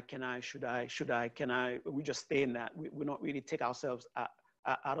 should I, can I, should I, should I, can I? We just stay in that. We don't really take ourselves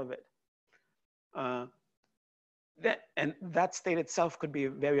out of it. That state itself could be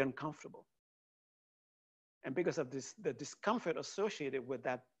very uncomfortable. And because of this, the discomfort associated with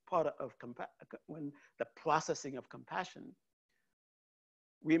that part of when the processing of compassion,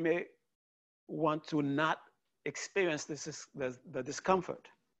 we may want to not experience the discomfort.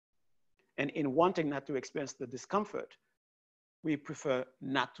 And in wanting not to experience the discomfort, we prefer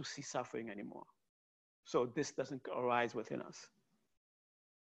not to see suffering anymore. So this doesn't arise within us.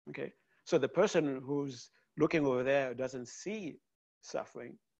 Okay? So the person who's looking over there doesn't see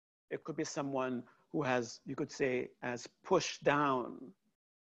suffering. It could be someone who has, you could say, has pushed down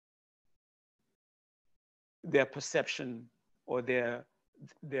their perception or their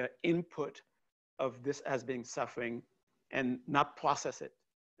input of this as being suffering and not process it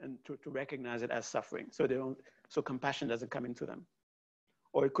and to recognize it as suffering. So compassion doesn't come into them.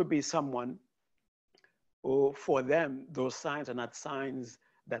 Or it could be someone who, for them, those signs are not signs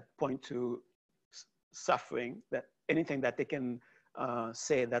that point to suffering, that anything that they can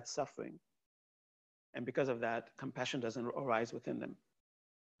say that's suffering. And because of that, compassion doesn't arise within them.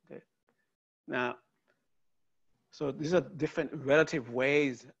 Okay. Now, so these are different relative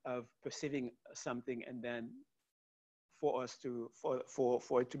ways of perceiving something, and then for us to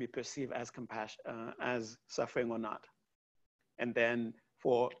for it to be perceived as compassion, as suffering or not, and then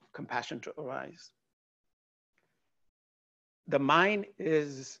for compassion to arise. The mind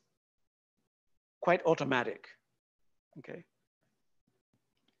is quite automatic. Okay.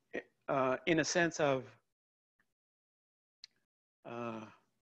 In a sense of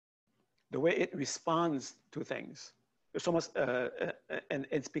the way it responds to things. It's almost, and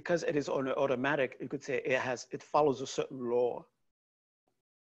it's because it is automatic, you could say it follows a certain law.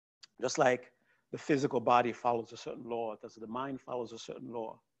 Just like the physical body follows a certain law, the mind follows a certain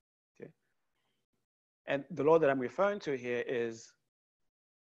law, okay? And the law that I'm referring to here is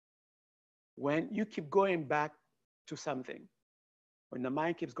when you keep going back to something, when the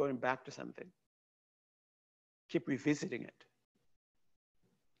mind keeps going back to something, keep revisiting it.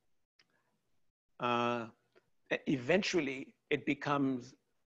 Eventually, it becomes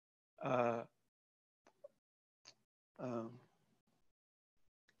a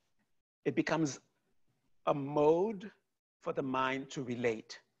mode for the mind to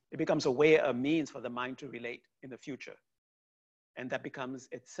relate. It becomes a way, a means for the mind to relate in the future. And that becomes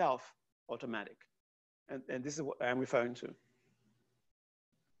itself automatic. And this is what I'm referring to.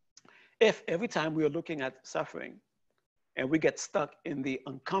 If every time we are looking at suffering and we get stuck in the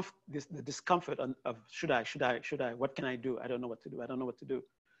discomfort of should I, what can I do? I don't know what to do. I don't know what to do.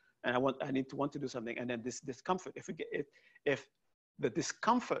 And I need to want to do something. And then this discomfort, if the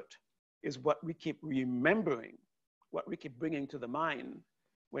discomfort is what we keep remembering, what we keep bringing to the mind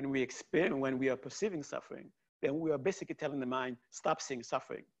when we are perceiving suffering, then we are basically telling the mind, stop seeing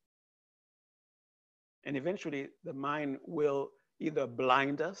suffering. And eventually the mind will either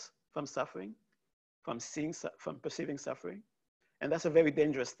blind us from suffering, from perceiving suffering. And that's a very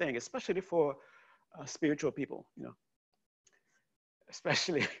dangerous thing, especially for spiritual people, you know,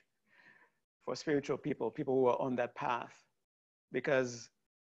 especially for spiritual people who are on that path, because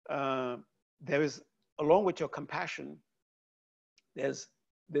there is, along with your compassion, there's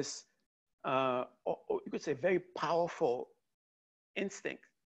this, you could say, very powerful instinct.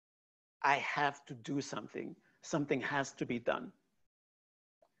 I have to do something. Something has to be done.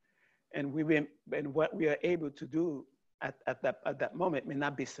 And what we are able to do at that moment may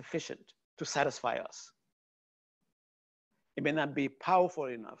not be sufficient to satisfy us. It may not be powerful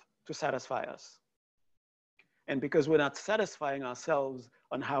enough to satisfy us. And because we're not satisfying ourselves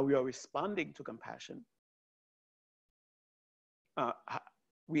on how we are responding to compassion,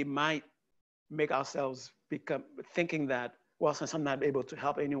 we might make ourselves become thinking that, well, since I'm not able to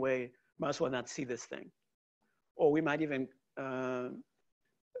help anyway, might as well not see this thing. Or we might even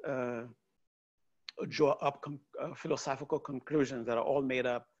draw up philosophical conclusions that are all made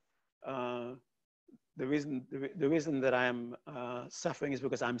up. The reason that I am suffering is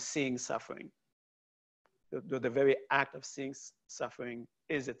because I'm seeing suffering. The very act of seeing suffering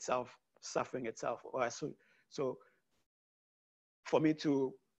is itself suffering itself. So for me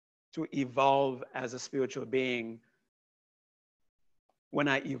to evolve as a spiritual being, when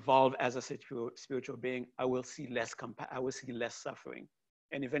I evolve as a spiritual being, I will see less suffering.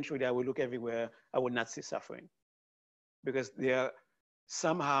 And eventually I will look everywhere, I will not see suffering, because they are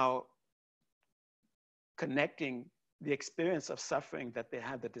somehow connecting the experience of suffering that they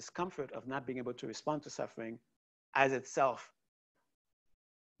have, the discomfort of not being able to respond to suffering, as itself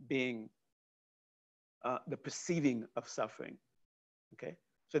being the perceiving of suffering. Okay,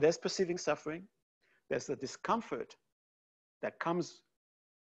 so there's perceiving suffering, there's the discomfort that comes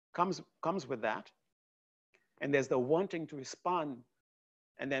with that, and there's the wanting to respond,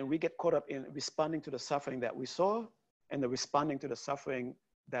 and then we get caught up in responding to the suffering that we saw and the responding to the suffering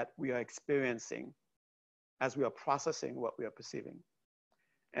that we are experiencing as we are processing what we are perceiving.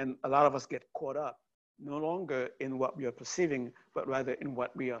 And a lot of us get caught up no longer in what we are perceiving, but rather in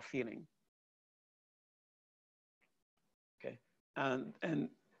what we are feeling. Okay, and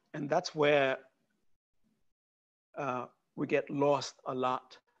that's where we get lost a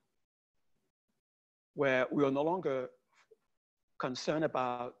lot, where we are no longer concerned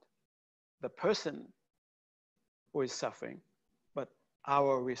about the person who is suffering, but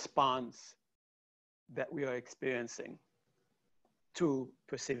our response that we are experiencing to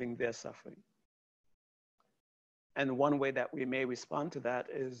perceiving their suffering. And one way that we may respond to that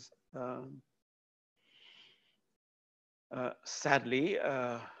is, sadly,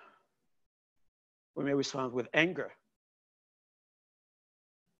 we may respond with anger,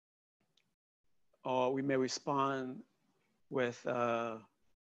 or we may respond with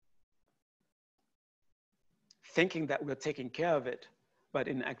thinking that we're taking care of it, but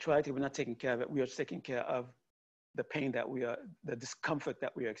in actuality, we're not taking care of it. We are taking care of the pain that the discomfort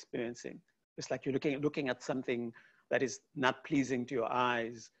that we are experiencing. It's like you're looking at something that is not pleasing to your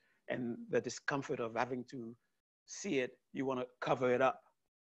eyes, and the discomfort of having to see it, you want to cover it up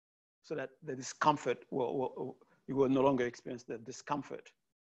so that the discomfort you will no longer experience the discomfort.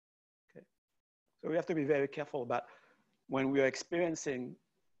 Okay, so we have to be very careful about when we are experiencing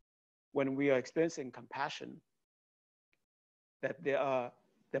compassion, that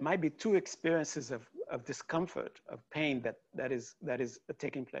there might be two experiences of discomfort, of pain that is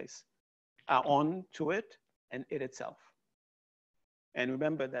taking place, our own to it and it itself. And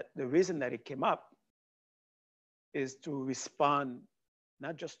remember that the reason that it came up is to respond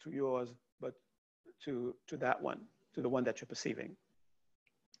not just to yours, but to that one, to the one that you're perceiving.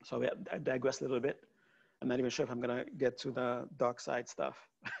 So I digress a little bit. I'm not even sure if I'm gonna get to the dark side stuff.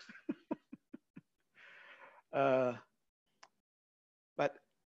 But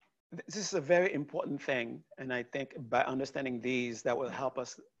this is a very important thing. And I think by understanding these, that will help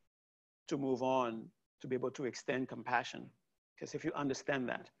us to move on, to be able to extend compassion. Because if you understand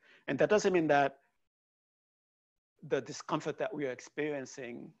that, and that doesn't mean that the discomfort that we are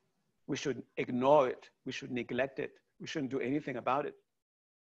experiencing, we should ignore it, we should neglect it, we shouldn't do anything about it.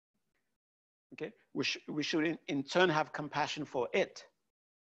 Okay, we should in turn have compassion for it.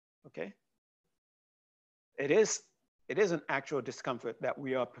 Okay, it is an actual discomfort that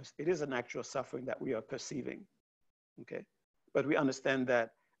it is an actual suffering that we are perceiving. Okay, but we understand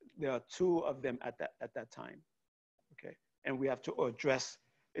that there are two of them at that time. Okay, and we have to address,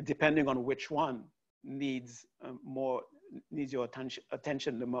 depending on which one needs your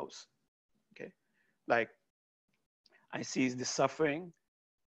attention the most. Okay, like I see the suffering,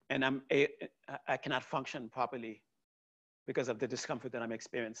 and I cannot function properly because of the discomfort that I'm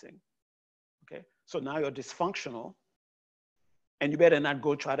experiencing. Okay, so now you're dysfunctional, and you better not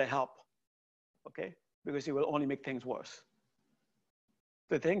go try to help. Okay, because it will only make things worse.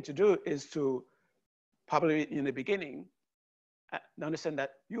 The thing to do is to probably in the beginning understand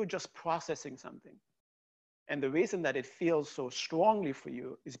that you're just processing something. And the reason that it feels so strongly for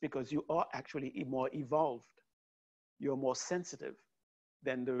you is because you are actually more evolved. You're more sensitive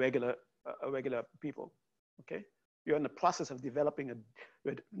than the regular people, okay? You're in the process of developing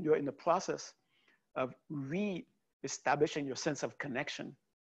you're in the process of re-establishing your sense of connection,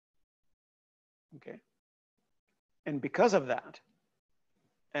 okay? And because of that,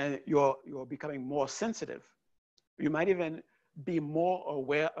 and you're becoming more sensitive, you might even be more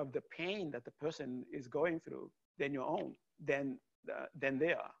aware of the pain that the person is going through than your own, than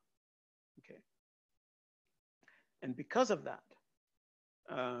they are, okay? And because of that,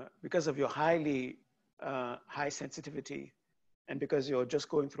 because of your high sensitivity, and because you're just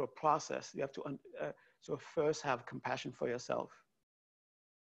going through a process, you have to so first have compassion for yourself.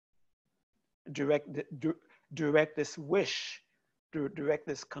 Direct this wish, direct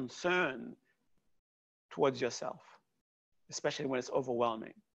this concern towards yourself, especially when it's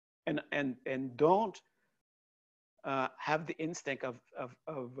overwhelming, and don't have the instinct of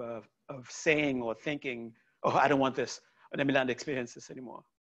saying or thinking, oh, I don't want this, let me not experience this anymore.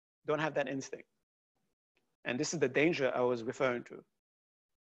 Don't have that instinct. And this is the danger I was referring to.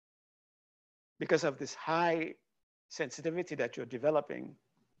 because of this high sensitivity that you're developing,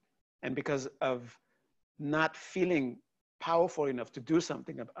 and because of not feeling powerful enough to do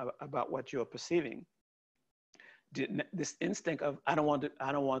something about what you're perceiving, this instinct of I don't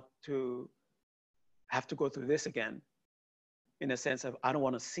want to have to go through this again, in a sense of I don't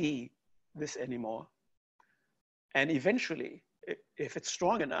want to see this anymore. And eventually, if it's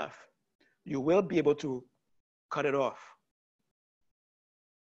strong enough, you will be able to cut it off.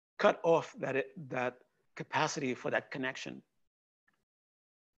 Cut off that capacity for that connection.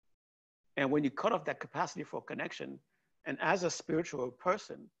 And when you cut off that capacity for connection, and as a spiritual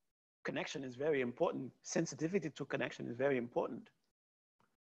person, connection is very important. Sensitivity to connection is very important.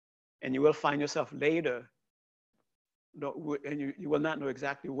 And you will find yourself later, and you will not know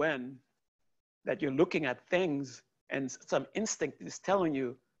exactly when, that you're looking at things and some instinct is telling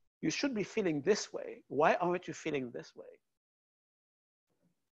you, you should be feeling this way. Why aren't you feeling this way?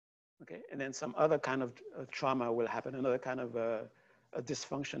 Okay, and then some other kind of trauma will happen, another kind of a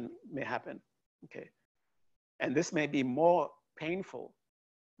dysfunction may happen, okay? And this may be more painful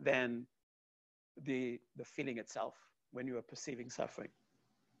than the feeling itself when you are perceiving suffering,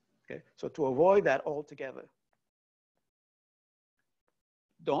 okay? So to avoid that altogether,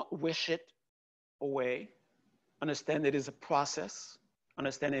 don't wish it away. Understand it is a process.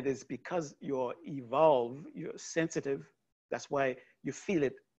 Understand it is because you're evolved, you're sensitive. That's why you feel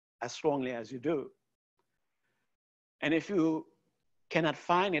it as strongly as you do. And if you cannot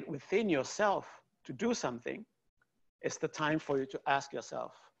find it within yourself to do something, it's the time for you to ask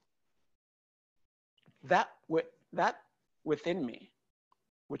yourself, that within me,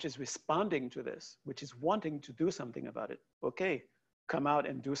 which is responding to this, which is wanting to do something about it, okay, come out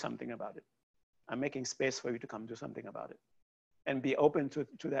and do something about it. I'm making space for you to come do something about it. And be open to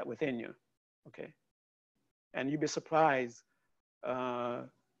that within you, okay? And you'll be surprised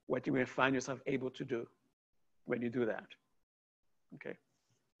what you will find yourself able to do when you do that, okay?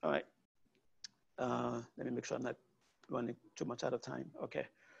 All right, let me make sure I'm not running too much out of time, okay?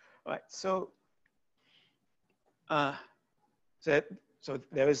 All right, so there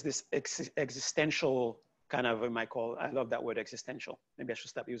is this existential kind of, we might call, I love that word existential. Maybe I should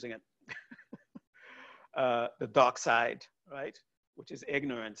stop using it. The dark side, right? Which is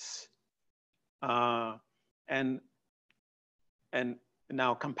ignorance. And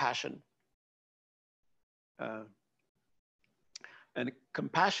now compassion. And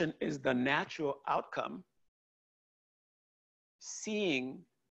compassion is the natural outcome, seeing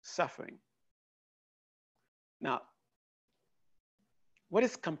suffering. Now, what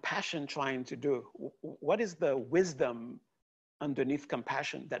is compassion trying to do? What is the wisdom underneath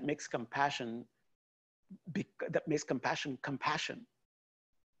compassion that makes compassion compassion?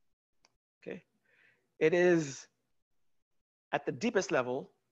 Okay, it is at the deepest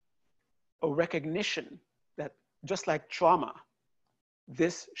level a recognition that just like trauma,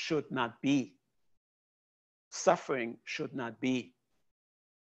 this should not be. Suffering should not be.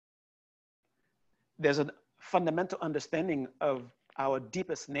 There's a fundamental understanding of our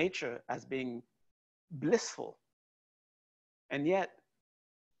deepest nature as being blissful. And yet,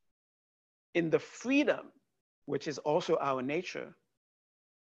 in the freedom, which is also our nature,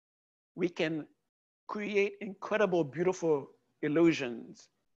 we can create incredible, beautiful illusions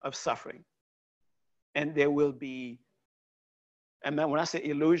of suffering. And there will be, and then when I say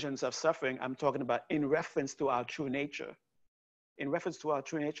illusions of suffering, I'm talking about in reference to our true nature. In reference to our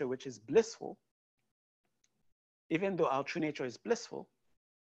true nature, which is blissful, even though our true nature is blissful,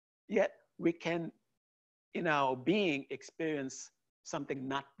 yet we can, in our being, experience something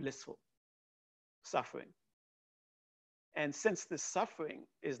not blissful, suffering. And since the suffering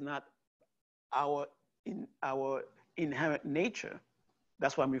is not our inherent nature,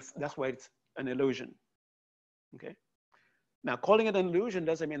 that's why it's an illusion. Okay. Now, calling it an illusion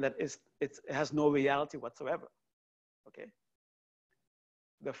doesn't mean that it has no reality whatsoever. Okay.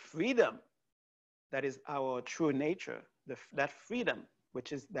 The freedom that is our true nature, that freedom,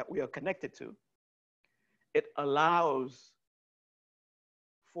 which is that we are connected to, it allows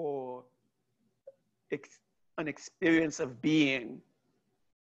for an experience of being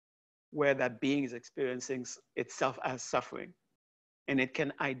where that being is experiencing itself as suffering, and it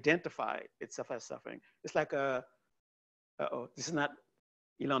can identify itself as suffering. It's like this is not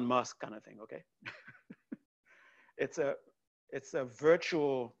Elon Musk kind of thing, okay? It's a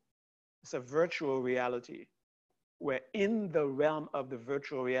virtual reality where in the realm of the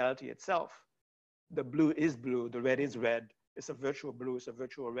virtual reality itself, the blue is blue, the red is red. It's a virtual blue, it's a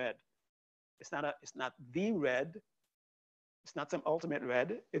virtual red. It's not the red. It's not some ultimate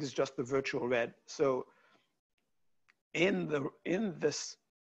red. It is just the virtual red. So in this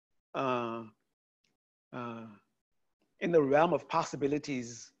uh, in the realm of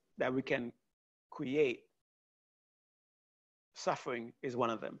possibilities that we can create, suffering is one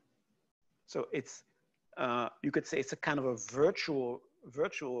of them. So it's, you could say it's a kind of a virtual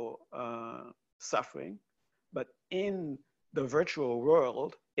suffering, but in the virtual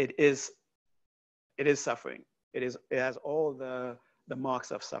world, it is suffering. It has all the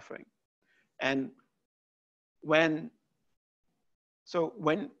marks of suffering. And when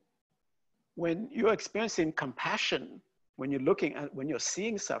you're experiencing compassion, when you're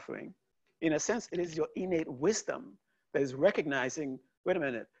seeing suffering, in a sense, it is your innate wisdom that is recognizing, wait a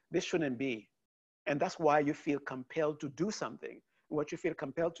minute, this shouldn't be. And that's why you feel compelled to do something. What you feel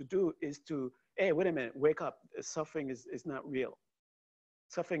compelled to do is to, hey, wait a minute, wake up. Suffering is not real.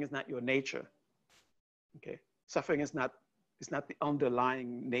 Suffering is not your nature. Okay? Suffering is not the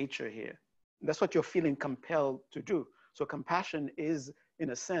underlying nature here. That's what you're feeling compelled to do. So compassion is, in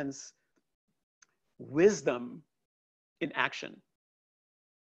a sense, wisdom in action.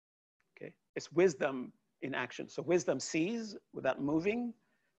 Okay? It's wisdom in action. So wisdom sees without moving,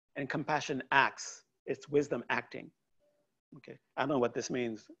 and compassion acts. It's wisdom acting. Okay? I don't know what this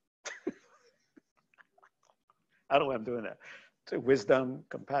means. I don't know why I'm doing that. So wisdom,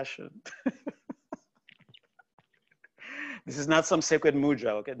 compassion. This is not some sacred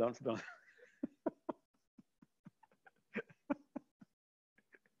mudra, okay? Don't.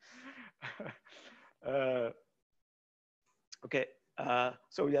 Okay,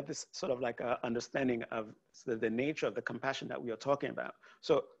 so we have this sort of like understanding of the nature of the compassion that we are talking about.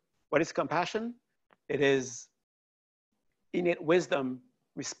 So what is compassion? It is innate wisdom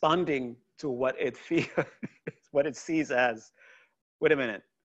responding to what it feels, what it sees as, wait a minute,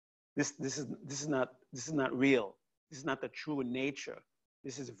 this is not real. This is not the true nature.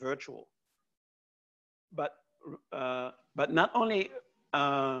 This is virtual. But not only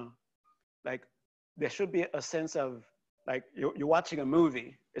like there should be a sense of, like you're watching a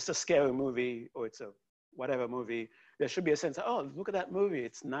movie, it's a scary movie or it's a whatever movie, there should be a sense of, oh, look at that movie,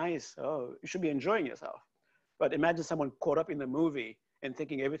 it's nice, oh, you should be enjoying yourself. But imagine someone caught up in the movie and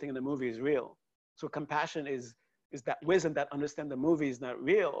thinking everything in the movie is real. So compassion is that wisdom that understands the movie is not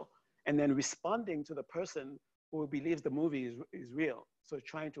real, and then responding to the person who believes the movie is real. So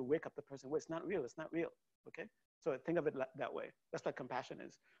trying to wake up the person, well, it's not real, okay? So think of it that way. That's what compassion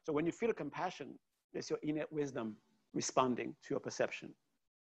is. So when you feel compassion, it's your innate wisdom responding to your perception,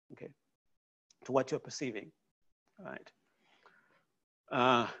 okay? To what you're perceiving, all right?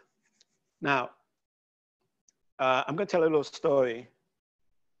 Now, I'm gonna tell a little story,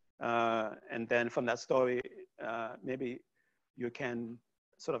 and then from that story, maybe you can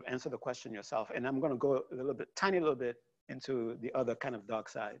sort of answer the question yourself. And I'm gonna go a little bit, tiny little bit into the other kind of dark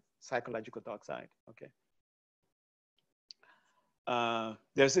side, psychological dark side, okay?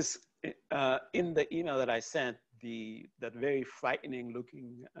 There's this, in the email that I sent, that very frightening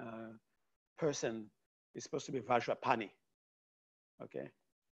looking person is supposed to be Vajrapani, okay?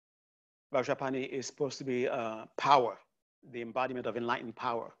 Vajrapani is supposed to be power, the embodiment of enlightened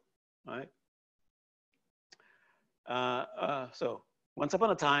power, right? So once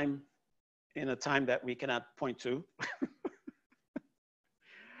upon a time, in a time that we cannot point to,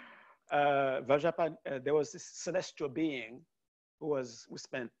 Vajrapani, there was this celestial being who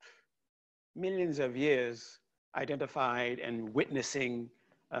spent millions of years identified and witnessing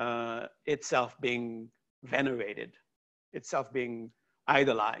itself being venerated, itself being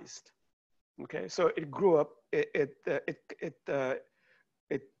idolized. Okay, so it grew up. It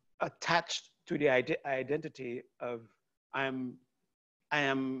attached to the identity of I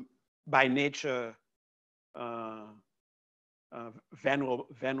am by nature veneratable.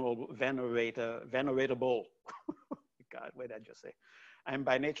 God, what did I just say? I'm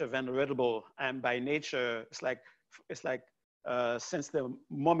by nature veneratable. I'm by nature, it's like since the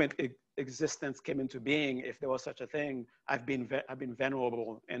moment existence came into being, if there was such a thing, I've been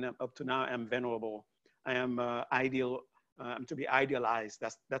venerable, and up to now I'm venerable. I am ideal. I'm to be idealized.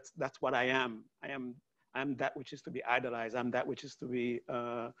 That's what I am. I'm that which is to be idolized. I'm that which is to be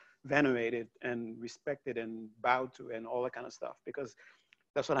venerated and respected and bowed to and all that kind of stuff, because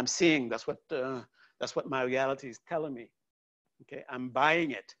that's what I'm seeing. That's what my reality is telling me. Okay, I'm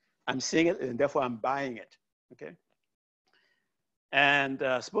buying it. I'm seeing it, and therefore I'm buying it. Okay. And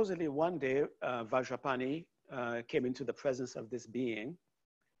supposedly one day, Vajrapani came into the presence of this being.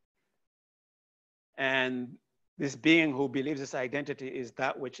 And this being who believes his identity is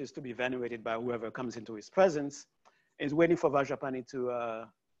that which is to be venerated by whoever comes into his presence is waiting for Vajrapani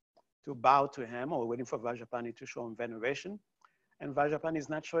to bow to him, or waiting for Vajrapani to show him veneration. And Vajrapani is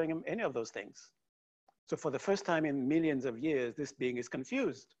not showing him any of those things. So for the first time in millions of years, this being is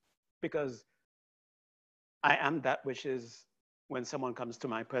confused, because I am that which is when someone comes to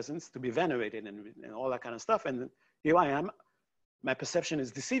my presence to be venerated and all that kind of stuff. And here I am. My perception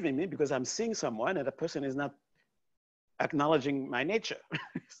is deceiving me because I'm seeing someone and the person is not acknowledging my nature.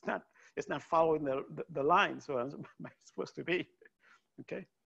 it's not following the line. So I'm supposed to be, okay?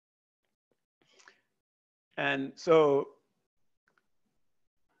 And so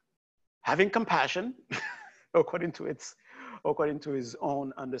having compassion, according to his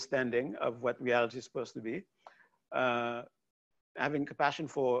own understanding of what reality is supposed to be, having compassion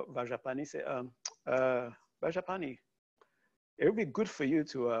for Vajrapani, say, Vajrapani, it would be good for you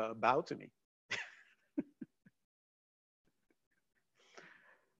to bow to me.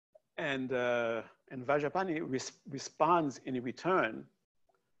 And Vajrapani responds in return,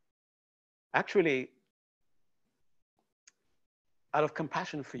 actually, out of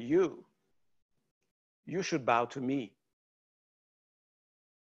compassion for you, you should bow to me.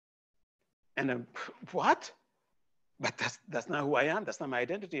 And what? But that's not who I am. That's not my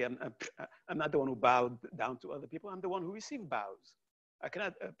identity. I'm not the one who bowed down to other people. I'm the one who received bows. I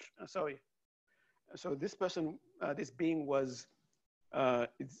cannot, sorry. So this person, this being was,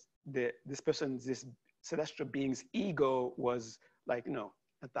 this celestial being's ego was like, you know,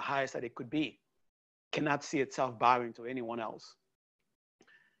 at the highest that it could be. Cannot see itself bowing to anyone else.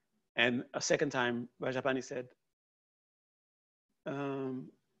 And a second time, Vajrapani said,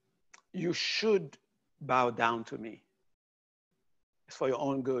 you should bow down to me. It's for your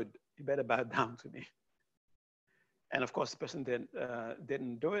own good. You better bow down to me. And of course, the person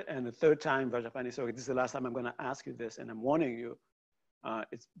didn't do it. And the third time, Vajrapani said, okay, this is the last time I'm going to ask you this, and I'm warning you.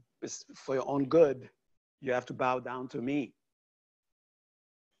 It's for your own good. You have to bow down to me.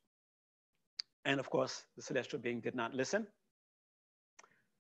 And of course, the celestial being did not listen.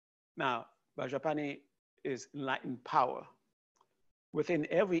 Now, Vajrapani is enlightened power. Within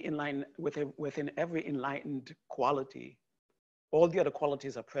every enlightened quality, all the other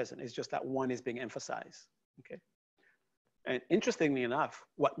qualities are present. It's just that one is being emphasized. Okay. And interestingly enough,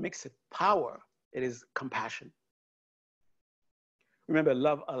 what makes it power, it is compassion. Remember,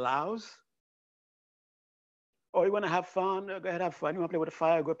 love allows. Oh, you want to have fun? Go ahead, have fun. You want to play with the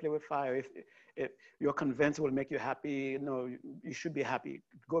fire? Go play with fire. If you're convinced it will make you happy, no, you should be happy.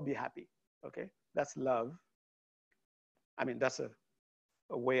 Go be happy. Okay, that's love. I mean, that's a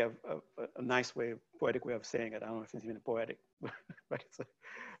way of a nice way, poetic way of saying it. I don't know if it's even poetic, but it's a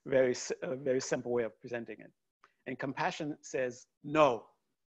very simple way of presenting it. And compassion says, no,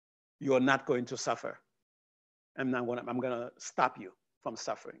 you're not going to suffer. I'm going to stop you from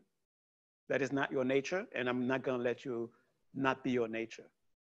suffering. That is not your nature, and I'm not going to let you not be your nature.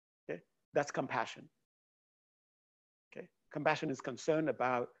 Okay? That's compassion. Okay? Compassion is concerned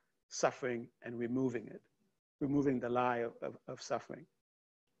about suffering and removing it, removing the lie of suffering.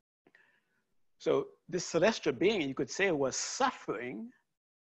 So this celestial being, you could say, was suffering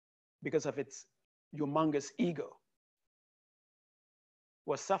because of its humongous ego.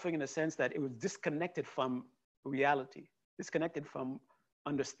 Was suffering in the sense that it was disconnected from reality, disconnected from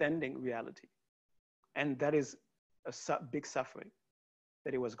understanding reality. And that is a big suffering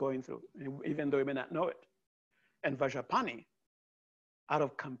that he was going through, even though he may not know it. And Vajrapani, out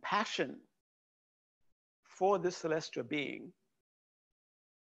of compassion for this celestial being,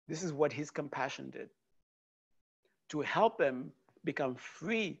 this is what his compassion did. To help him become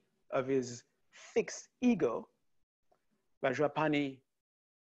free of his fixed ego, Vajrapani,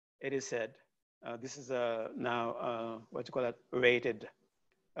 it is said, this is now, what you call it, rated,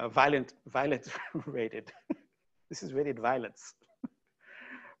 violent rated. This is rated violence.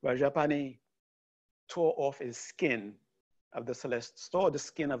 Vajrapani tore off his skin of the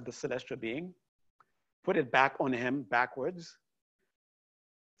celestial being, put it back on him backwards,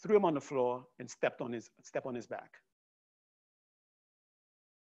 threw him on the floor, and stepped on his back.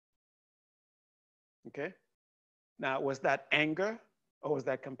 Okay? Now, was that anger or was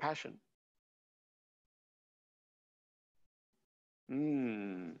that compassion?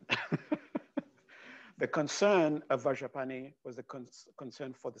 The concern of Vajrapani was the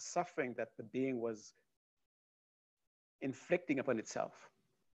concern for the suffering that the being was inflicting upon itself.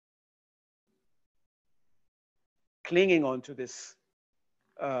 Clinging onto this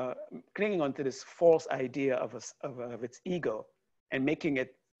false idea of its ego and making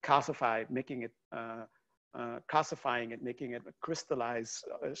it calcified, making it calcifying it, making it crystallize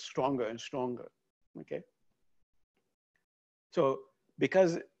stronger and stronger. Okay. So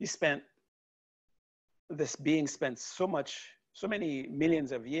because this being spent so many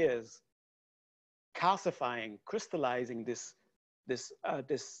millions of years calcifying, crystallizing this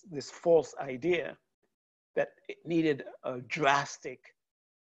false idea, that it needed a drastic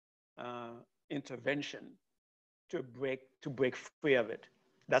intervention to break free of it.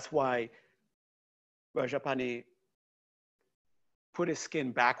 That's why Rajapani put his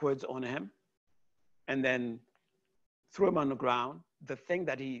skin backwards on him and then threw him on the ground. The thing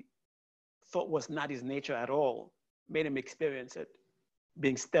that he thought was not his nature at all made him experience it,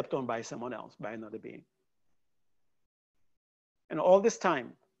 being stepped on by someone else, by another being. And all this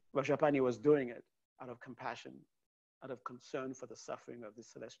time, Rajapani was doing it out of compassion, out of concern for the suffering of the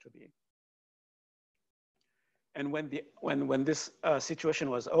celestial being. And when this situation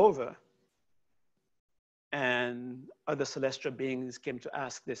was over, and other celestial beings came to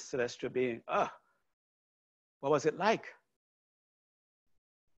ask this celestial being, what was it like?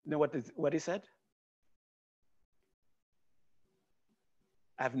 You know what he said?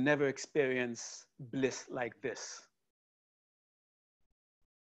 I've never experienced bliss like this.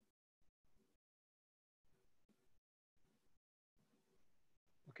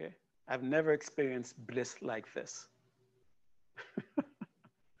 Okay? I've never experienced bliss like this.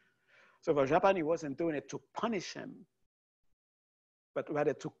 So Vajrapani wasn't doing it to punish him, but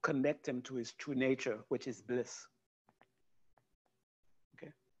rather to connect him to his true nature, which is bliss.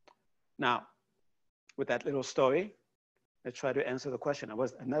 Okay. Now, with that little story, let's try to answer the question.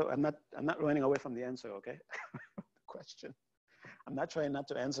 I'm not running away from the answer, okay? The question. I'm not trying not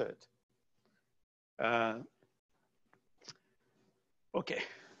to answer it. Okay.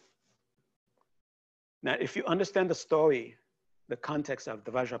 Now, if you understand the story, the context of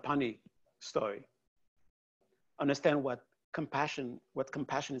the Vajrapani story, understand what compassion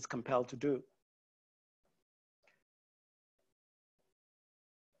is compelled to do.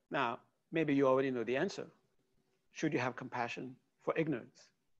 Now, maybe you already know the answer. Should you have compassion for ignorance?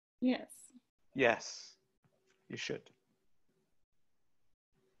 Yes. Yes, you should.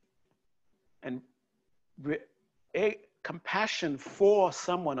 And a compassion for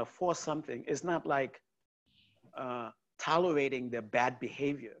someone or for something is not like tolerating their bad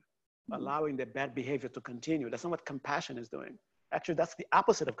behavior, allowing their bad behavior to continue. That's not what compassion is doing. Actually, that's the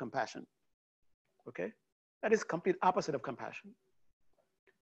opposite of compassion. Okay? That is complete opposite of compassion.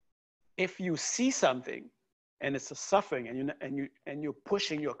 If you see something and it's a suffering and you're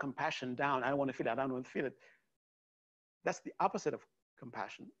pushing your compassion down, I don't want to feel it, I don't want to feel it. That's the opposite of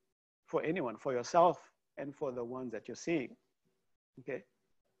compassion for anyone, for yourself and for the ones that you're seeing. Okay?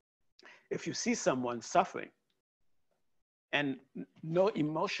 If you see someone suffering and no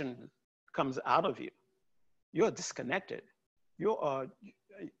emotion comes out of you, you're disconnected. You're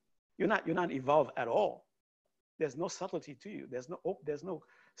not evolved at all. There's no subtlety to you. There's no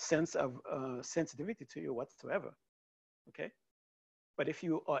sense of sensitivity to you whatsoever. Okay? But if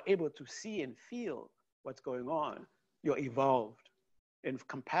you are able to see and feel what's going on, you're evolved. In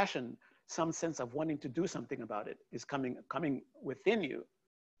compassion, some sense of wanting to do something about it is coming within you.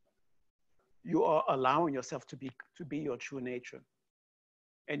 You are allowing yourself to be your true nature,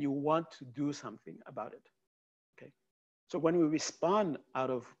 and you want to do something about it. Okay? So when we respond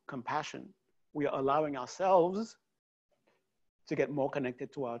out of compassion, we are allowing ourselves to get more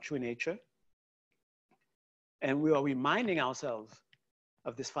connected to our true nature, and we are reminding ourselves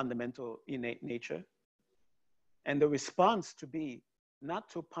of this fundamental innate nature, and the response to be not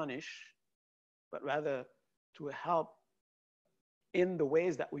to punish, but rather to help in the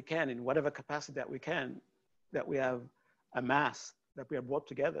ways that we can, in whatever capacity that we can, that we have amassed, that we have brought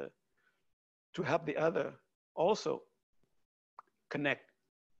together, to help the other also connect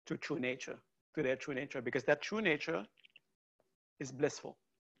to true nature, to their true nature, because that true nature is blissful.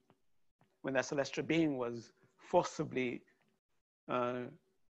 When that celestial being was forcibly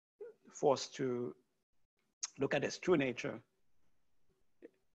forced to look at his true nature,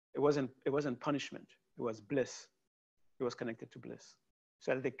 it wasn't punishment, it was bliss. It was connected to bliss,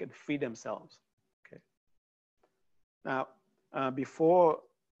 so that they could free themselves. Okay. Now, before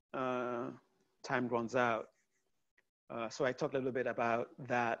time runs out, so I talked a little bit about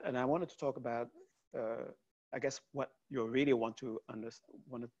that, and I wanted to talk about, I guess, what you really want to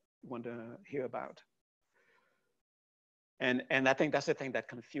hear about. And I think that's the thing that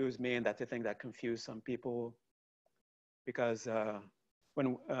confused me, and that's the thing that confused some people, because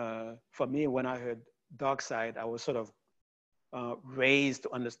for me, when I heard dark side, I was sort of raised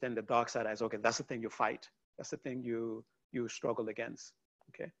to understand the dark side as, okay, that's the thing you fight. That's the thing you struggle against,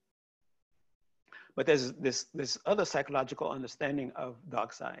 okay? But there's this other psychological understanding of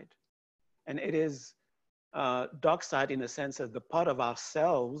dark side. And it is dark side in the sense of the part of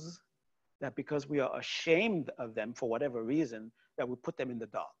ourselves that, because we are ashamed of them for whatever reason, that we put them in the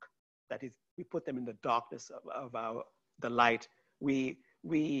dark. That is, we put them in the darkness of the light. We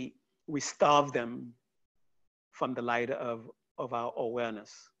starve them from the light of our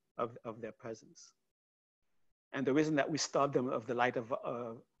awareness of their presence. And the reason that we starve them of the light of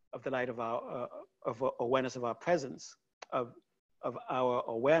our of awareness of our presence, of our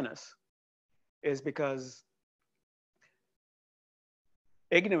awareness, is because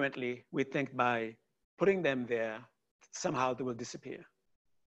ignorantly we think by putting them there, somehow they will disappear.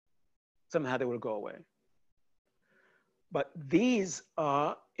 Somehow they will go away. But these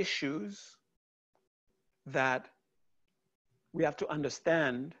are issues that we have to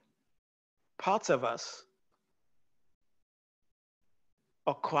understand. Parts of us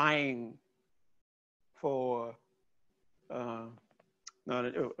are crying for, no,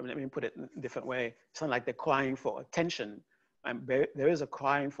 let me put it in a different way. It's not like they're crying for attention. There is a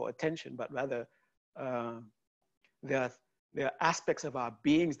crying for attention, but rather there are aspects of our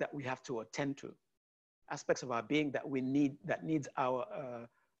beings that we have to attend to, aspects of our being that we need, that needs to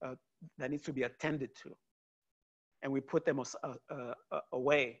be attended to, and we put them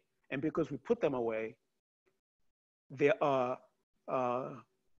away. And because we put them away, they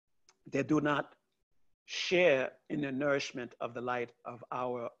do not share in the nourishment of the light of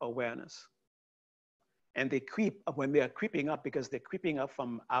our awareness. And they creep up when they are creeping up, because they're creeping up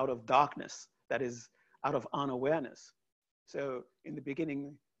from out of darkness, that is out of unawareness. So in the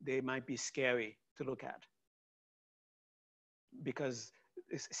beginning, they might be scary to look at, because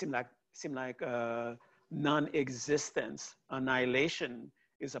it seem like non-existence, annihilation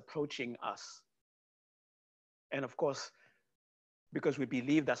is approaching us. And of course, because we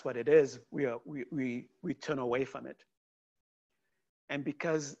believe that's what it is, we turn away from it. And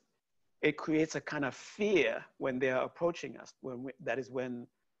because it creates a kind of fear when they are approaching us, that is when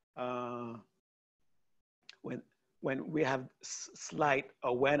we have slight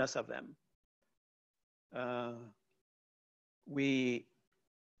awareness of them.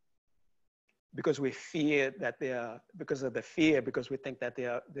 Because we fear that because of the fear, because we think that they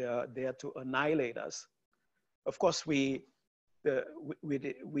are there to annihilate us. Of course, we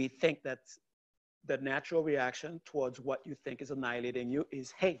think that the natural reaction towards what you think is annihilating you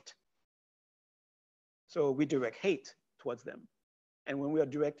is hate. So we direct hate towards them. And when we are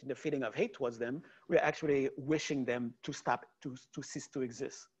directing the feeling of hate towards them, we're actually wishing them to stop, to cease to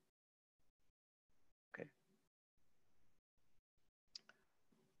exist. Okay.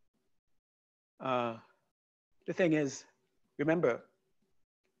 The thing is, remember,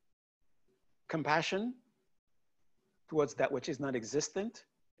 compassion towards that which is not existent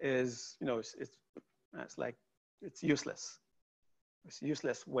is, it's like, it's useless. It's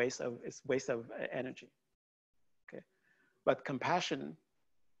useless waste of energy. Okay. But compassion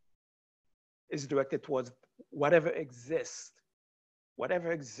is directed towards whatever exists.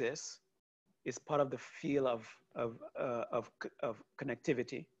 Whatever exists is part of the field of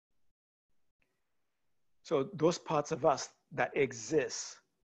connectivity. So those parts of us that exist,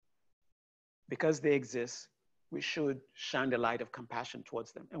 because they exist, we should shine the light of compassion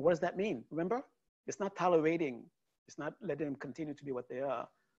towards them. And what does that mean? Remember, it's not tolerating, it's not letting them continue to be what they are,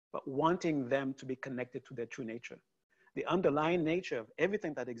 but wanting them to be connected to their true nature. The underlying nature of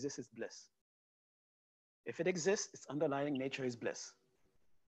everything that exists is bliss. If it exists, its underlying nature is bliss,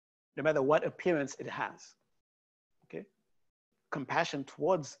 no matter what appearance it has. Okay? Compassion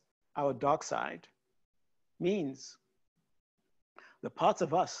towards our dark side means the parts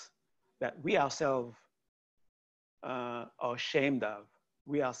of us that we ourselves are ashamed of,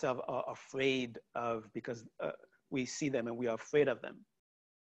 we ourselves are afraid of, because we see them and we are afraid of them,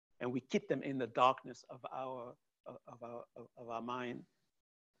 and we keep them in the darkness of our mind.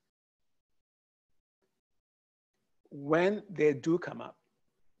 When they do come up,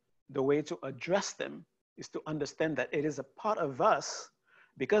 the way to address them is to understand that it is a part of us,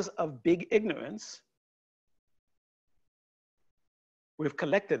 because of big ignorance, we've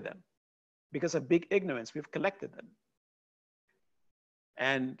collected them. Because of big ignorance, we've collected them.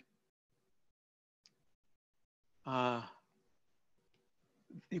 And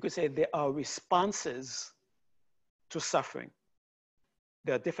you could say there are responses to suffering.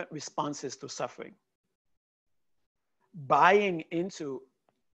 There are different responses to suffering. Buying into,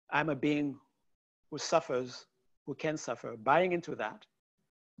 I'm a being who suffers, who can suffer, buying into that,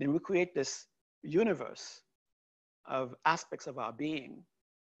 then we create this universe of aspects of our being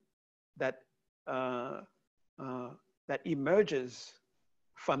that that emerges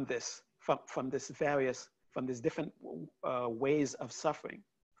from this different ways of suffering,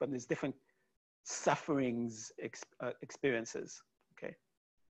 from these different sufferings experiences, okay,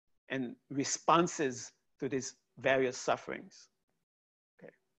 and responses to these various sufferings,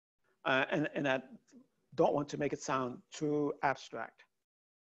 okay, and I don't want to make it sound too abstract.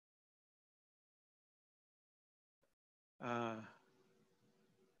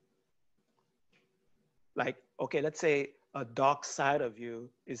 Like, okay, let's say a dark side of you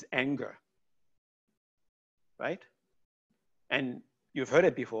is anger, right? And you've heard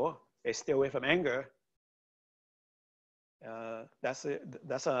it before. Hey, stay away from anger. That's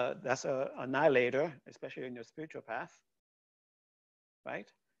a annihilator, especially in your spiritual path,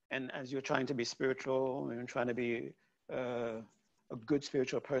 right? And as you're trying to be spiritual and trying to be a good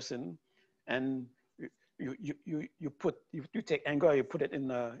spiritual person, and you take anger, you put it in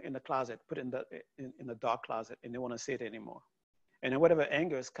the closet, put it in the dark closet, and you don't want to see it anymore. And then whatever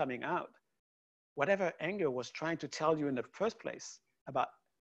anger is coming out, whatever anger was trying to tell you in the first place about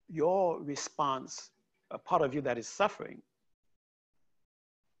your response, a part of you that is suffering,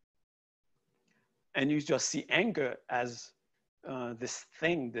 and you just see anger as this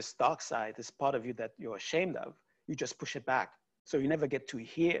thing, this dark side, this part of you that you're ashamed of, you just push it back. So you never get to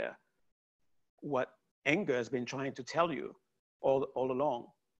hear what anger has been trying to tell you all along.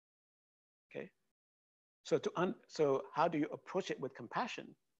 Okay. So how do you approach it with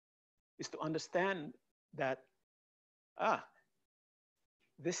compassion? Is to understand that,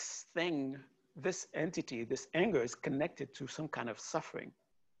 this thing, this entity, this anger is connected to some kind of suffering.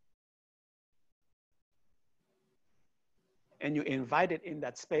 And you invite it in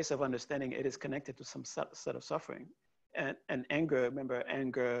that space of understanding it is connected to some set of suffering. And anger, remember,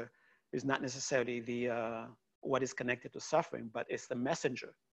 anger is not necessarily the what is connected to suffering, but it's the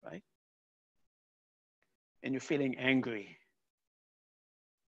messenger, right? And you're feeling angry.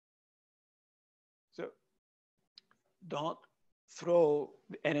 So don't throw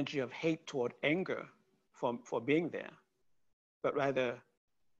the energy of hate toward anger for being there, but rather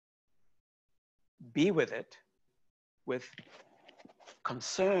be with it with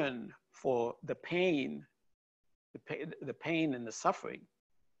concern for the pain and the suffering,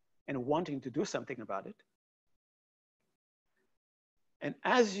 and wanting to do something about it. And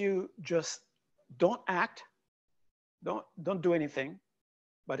as you just don't act, don't do anything,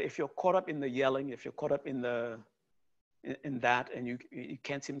 but if you're caught up in the yelling, if you're caught up in that, and you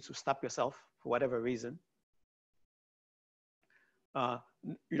can't seem to stop yourself for whatever reason,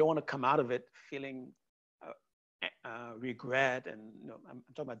 you don't want to come out of it feeling regret, and I'm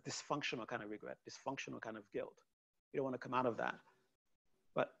talking about dysfunctional kind of regret, dysfunctional kind of guilt. You don't want to come out of that.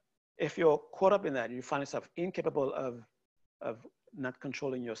 But if you're caught up in that, you find yourself incapable of not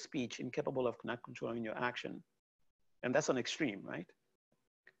controlling your speech, incapable of not controlling your action, and that's an extreme, right?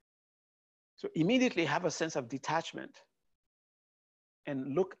 So immediately have a sense of detachment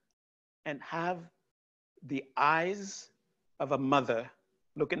and look and have the eyes of a mother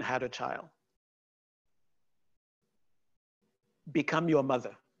looking at her child. Become your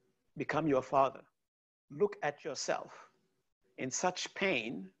mother, become your father. Look at yourself in such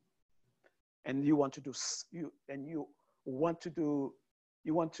pain, and you want to do something.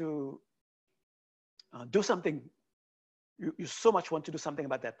 You so much want to do something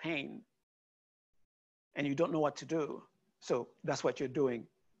about that pain, and you don't know what to do. So that's what you're doing.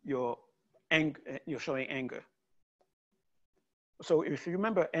 You're showing anger. So if you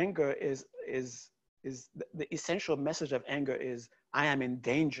remember, anger is the essential message of anger is, I am in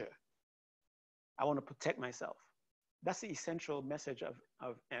danger. I want to protect myself. That's the essential message of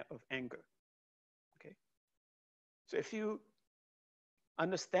anger. Okay. So if you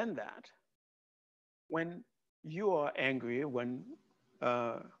understand that, when you are angry, when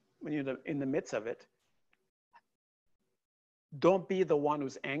you're in the midst of it, don't be the one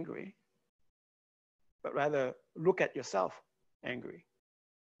who's angry, but rather look at yourself angry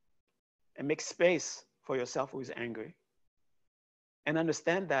and make space for yourself who is angry, and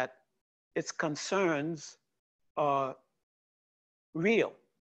understand that its concerns are real.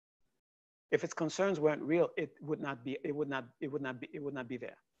 If its concerns weren't real, it would not be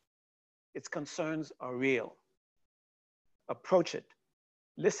there. Its concerns are real. Approach it.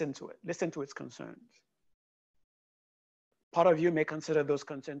 Listen to it. Listen to its concerns. Part of you may consider those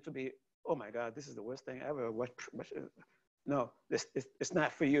concerns to be, oh my God, this is the worst thing ever. No, it's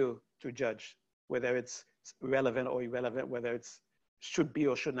not for you to judge whether it's relevant or irrelevant, whether it's should be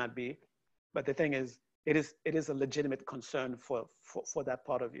or should not be. But the thing is, it is a legitimate concern for that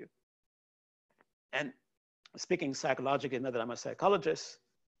part of you. And speaking psychologically, not that I'm a psychologist,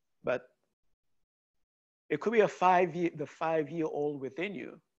 but it could be the 5-year-old within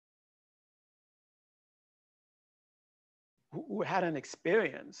you who had an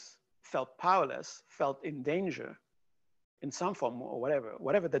experience, felt powerless, felt in danger in some form or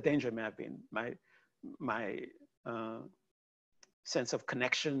whatever the danger may have been. My sense of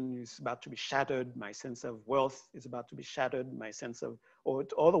connection is about to be shattered. My sense of wealth is about to be shattered. My sense of, or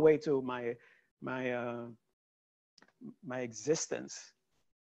all the way to my existence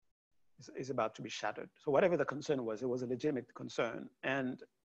is about to be shattered. So whatever the concern was, it was a legitimate concern. And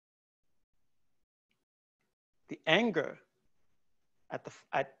the anger at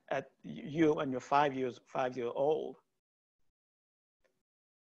you and your 5-year-old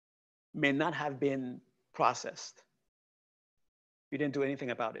may not have been processed. You didn't do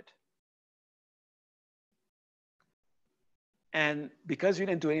anything about it. And because you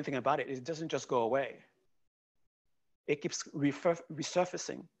didn't do anything about it, it doesn't just go away. It keeps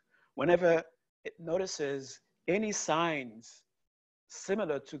resurfacing. Whenever it notices any signs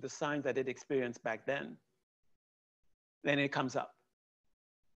similar to the signs that it experienced back then it comes up.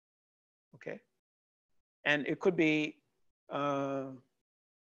 Okay? And it could be you're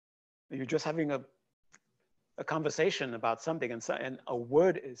just having a conversation about something and a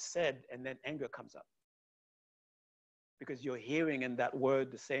word is said and then anger comes up. Because you're hearing in that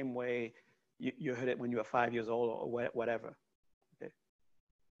word the same way you heard it when you were 5 years old or whatever. Okay.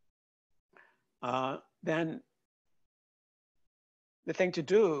 Then the thing to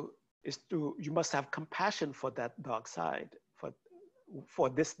do is you must have compassion for that dark side, for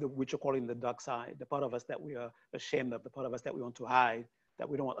this, which you're calling the dark side, the part of us that we are ashamed of, the part of us that we want to hide, that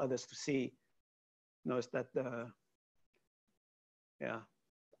we don't want others to see. Notice that the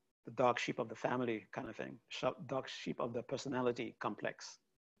dark sheep of the family kind of thing, dark sheep of the personality complex.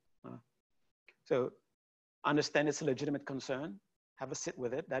 So understand it's a legitimate concern, have a sit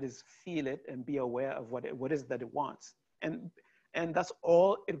with it, that is, feel it and be aware of what it is that it wants. And that's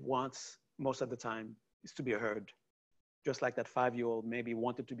all it wants most of the time, is to be heard. Just like that 5-year-old maybe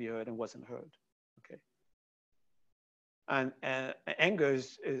wanted to be heard and wasn't heard, okay? And anger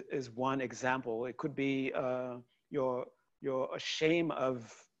is one example. It could be you're ashamed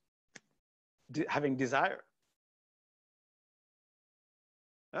of having desire.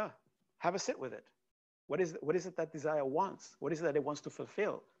 Have a sit with it. What is it that desire wants? What is it that it wants to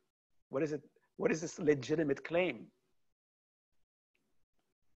fulfill? What is this legitimate claim?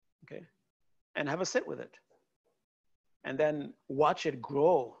 Okay, and have a sit with it. And then watch it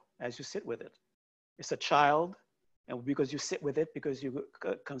grow as you sit with it. It's a child, and because you sit with it, because you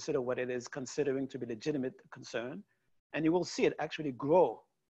consider what it is considering to be legitimate concern, and you will see it actually grow,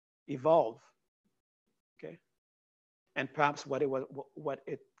 evolve. Okay, and perhaps what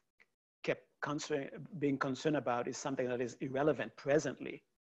it kept being concerned about is something that is irrelevant presently.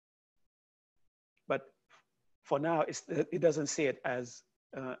 But for now, it doesn't see it as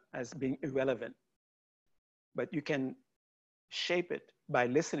being irrelevant. But you can shape it by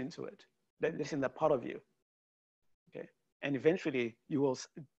listening to it. Listen to that part of you. Okay, and eventually you will,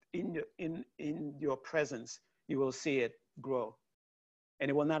 in your presence, you will see it grow, and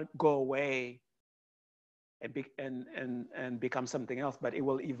it will not go away and become something else, but it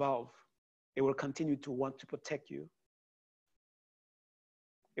will evolve. It will continue to want to protect you.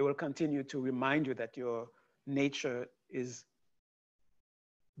 It will continue to remind you that your nature is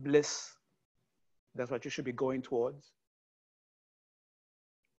bliss. That's what you should be going towards.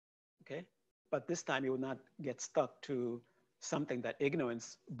 Okay? But this time you will not get stuck to something that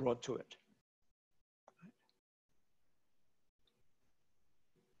ignorance brought to it.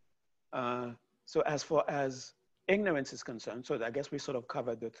 So as far as ignorance is concerned, so I guess we sort of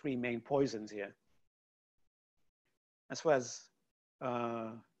covered the 3 main poisons here. As far as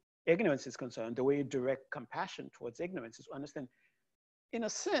ignorance is concerned, the way you direct compassion towards ignorance is to understand, in a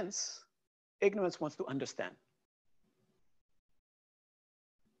sense, ignorance wants to understand.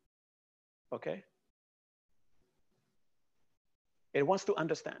 Okay? It wants to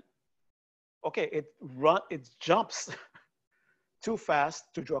understand. Okay, it jumps too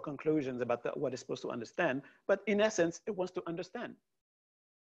fast to draw conclusions about what it's supposed to understand, but in essence, it wants to understand.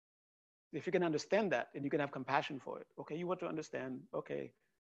 If you can understand that, and you can have compassion for it. Okay, you want to understand. Okay,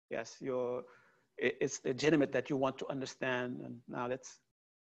 yes, it's legitimate that you want to understand. And now let's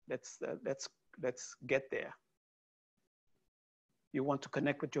get there. You want to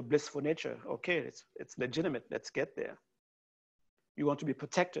connect with your blissful nature. Okay, it's legitimate. Let's get there. You want to be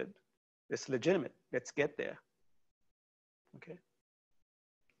protected. It's legitimate. Let's get there. Okay.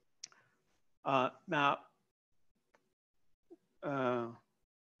 Now,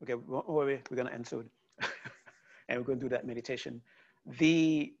 okay, we're going to end soon. And we're going to do that meditation.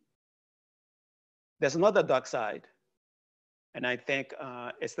 There's another dark side. And I think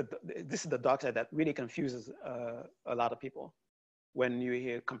this is the dark side that really confuses a lot of people when you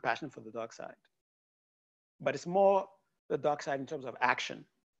hear compassion for the dark side. But it's more the dark side in terms of action.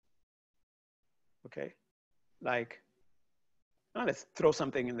 Okay? Like, let's throw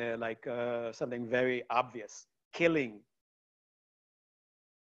something in there, like something very obvious. Killing.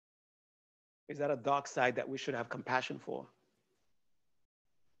 Is that a dark side that we should have compassion for?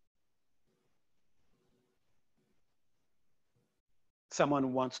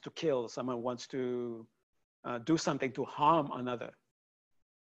 someone wants to kill, someone wants to do something to harm another,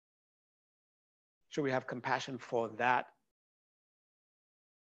 should we have compassion for that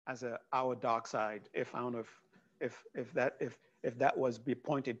as our dark side? If I don't know if that was be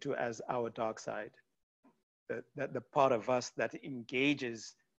pointed to as our dark side, that the part of us that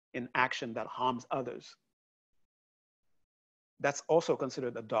engages in action that harms others, that's also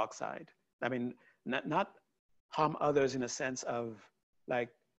considered a dark side. I mean, not harm others in a sense of like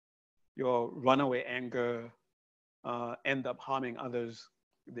your runaway anger end up harming others,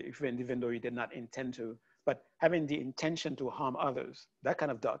 even though you did not intend to, but having the intention to harm others, that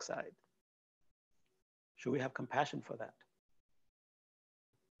kind of dark side. Should we have compassion for that?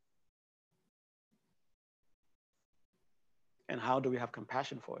 And how do we have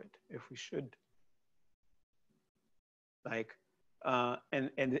compassion for it if we should? Like,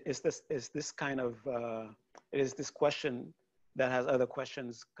 and is this kind of, it is this question that has other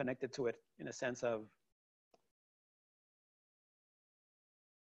questions connected to it in a sense of,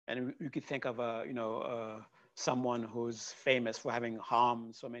 and you could think of someone who's famous for having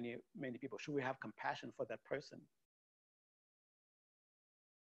harmed so many people. Should we have compassion for that person?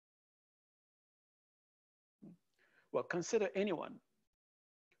 Well, consider anyone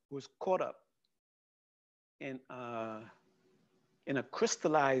who's caught up in a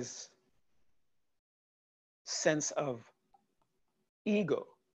crystallized sense of ego,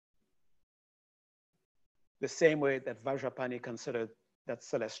 the same way that Vajrapani considered that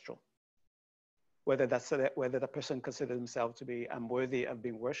celestial. Whether the person considers himself to be, I'm worthy of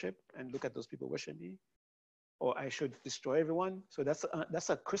being worshipped, and look at those people worship me, or I should destroy everyone. So that's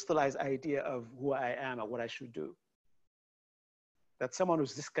a crystallized idea of who I am and what I should do. That's someone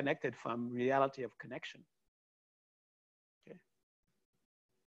who's disconnected from reality of connection. Okay.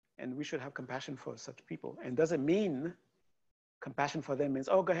 And we should have compassion for such people. And doesn't mean compassion for them means,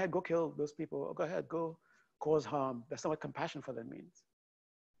 oh, go ahead, go kill those people. Oh, go ahead, go cause harm. That's not what compassion for them means.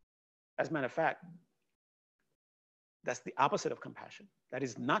 As a matter of fact, that's the opposite of compassion. That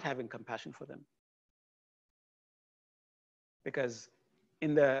is not having compassion for them. Because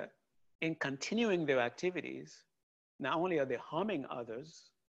in continuing their activities, not only are they harming others,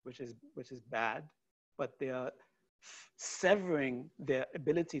 which is bad, but they are severing their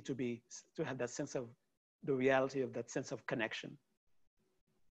ability to have that sense of the reality of that sense of connection,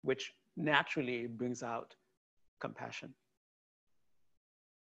 which naturally brings out compassion.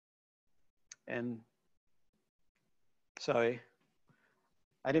 And sorry,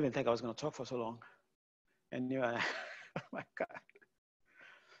 I didn't even think I was going to talk for so long. And oh my God,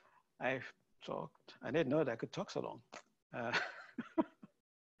 I've talked. I didn't know that I could talk so long.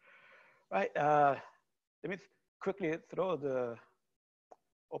 Right. Let me quickly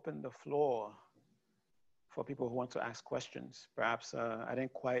open the floor for people who want to ask questions. Perhaps I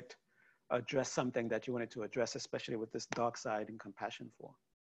didn't quite address something that you wanted to address, especially with this dark side and compassion for.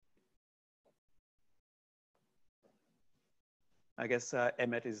 I guess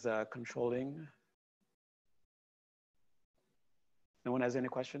Emmett is controlling. No one has any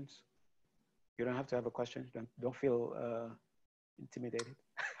questions? You don't have to have a question. Don't feel intimidated.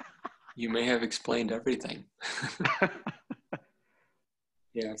 You may have explained everything.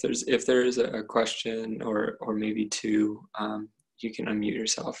 Yeah, if there is a question or maybe two, you can unmute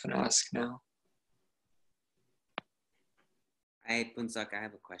yourself and ask now. Hi, Phuntsok, I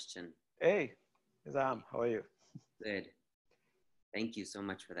have a question. Hey, Izam, how are you? Good. Thank you so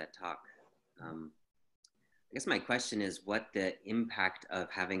much for that talk. I guess my question is what the impact of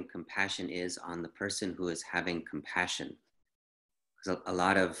having compassion is on the person who is having compassion. Because a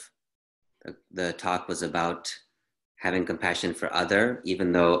lot of the talk was about having compassion for other,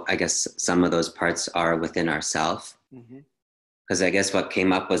 even though I guess some of those parts are within ourselves. Because I guess what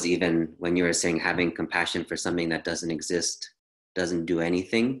came up was even when you were saying having compassion for something that doesn't exist, doesn't do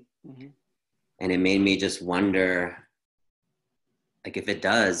anything. And it made me just wonder, like if it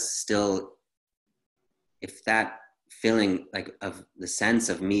does still, if that feeling like of the sense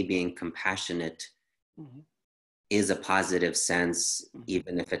of me being compassionate is a positive sense,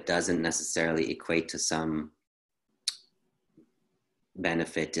 even if it doesn't necessarily equate to some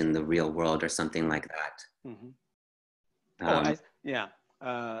benefit in the real world or something like that.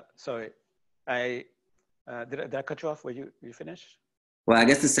 Sorry. Did I cut you off? Were you finished? Well, I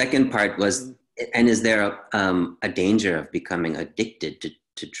guess the second part was, and is there a danger of becoming addicted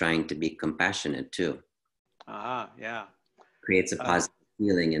to trying to be compassionate too? Yeah. Creates a positive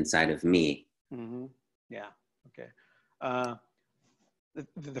feeling inside of me. Yeah, okay.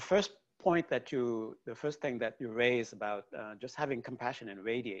 The first point the first thing that you raised about just having compassion and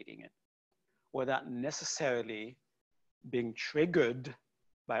radiating it, without necessarily being triggered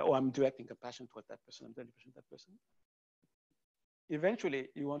by, oh, I'm directing compassion toward that person, I'm directing compassion toward that person. Eventually,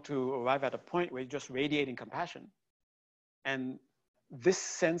 you want to arrive at a point where you're just radiating compassion. And this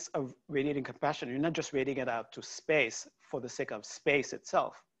sense of radiating compassion, you're not just radiating it out to space for the sake of space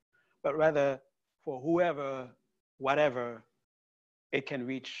itself, but rather for whoever, whatever it can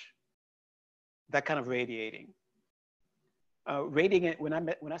reach, that kind of radiating. Radiating,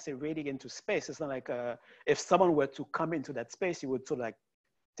 when I say radiating into space, it's not like if someone were to come into that space, you would sort of like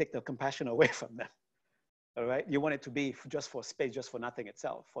take the compassion away from them. All right, you want it to be just for space, just for nothing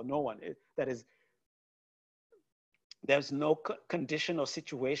itself, for no one. That is, there's no condition or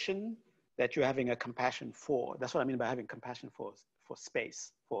situation that you're having a compassion for. That's what I mean by having compassion for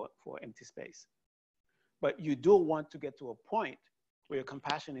space, for empty space. But you do want to get to a point where your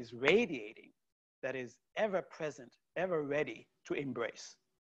compassion is radiating, that is ever present, ever ready to embrace,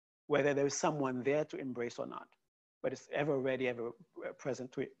 whether there is someone there to embrace or not, but it's ever ready, ever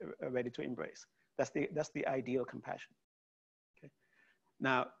present, ready to embrace. That's the ideal compassion. Okay.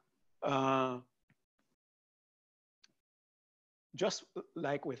 Now, just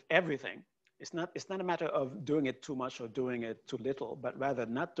like with everything, it's not a matter of doing it too much or doing it too little, but rather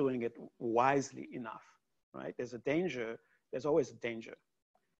not doing it wisely enough, right? There's a danger. There's always a danger.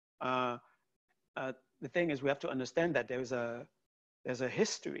 The thing is, we have to understand that there's a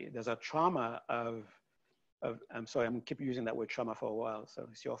history, there's a trauma of I'm sorry, I'm keep using that word trauma for a while, so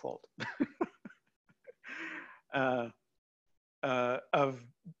it's your fault. Of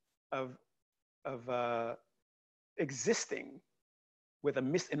existing with a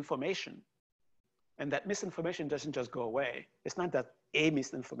misinformation. And that misinformation doesn't just go away. It's not that a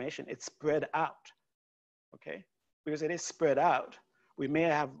misinformation, it's spread out, okay? Because it is spread out. We may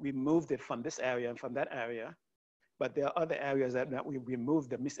have removed it from this area and from that area, but there are other areas that we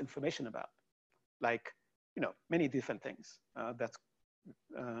removed the misinformation about, like, you know, many different things. Never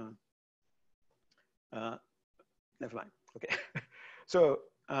mind, okay. So,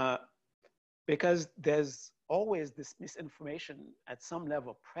 because there's always this misinformation at some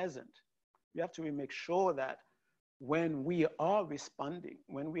level present, we have to make sure that when we are responding,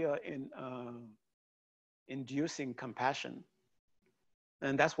 when we are inducing compassion,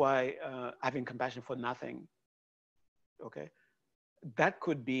 and that's why having compassion for nothing, okay, that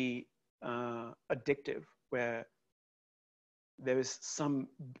could be addictive, where there is some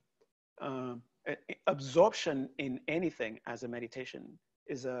absorption in anything as a meditation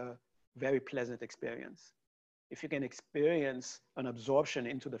is a very pleasant experience. If you can experience an absorption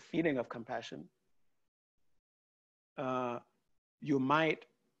into the feeling of compassion, you might,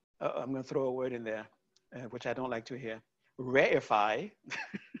 I'm going to throw a word in there, which I don't like to hear, reify.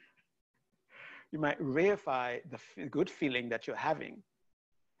 You might reify the good feeling that you're having.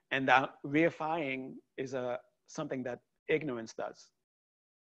 And that reifying is something that ignorance does.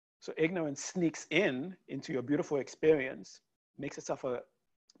 So ignorance sneaks into your beautiful experience, makes itself a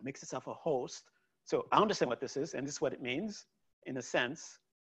host. So I understand what this is, and this is what it means, in a sense.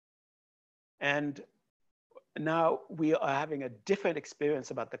 And now we are having a different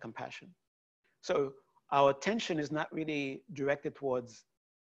experience about the compassion. So our attention is not really directed towards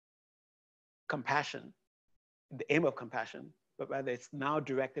compassion, the aim of compassion, but rather it's now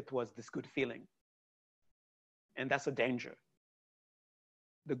directed towards this good feeling. And that's a danger.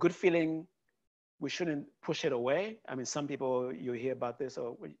 The good feeling, we shouldn't push it away. I mean, some people, you hear about this,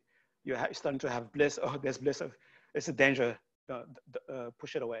 or you're starting to have bliss, oh, there's bliss, it's a danger,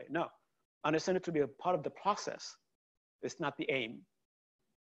 push it away. No, understand it to be a part of the process. It's not the aim,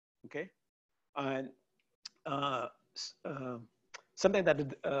 okay? And something that,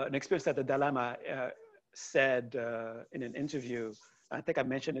 an experience that the Dalai Lama said in an interview, I think I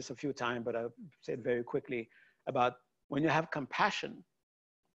mentioned this a few times, but I'll say it very quickly, about when you have compassion,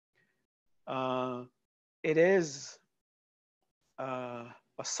 it is a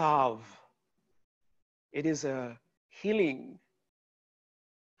salve. It is a healing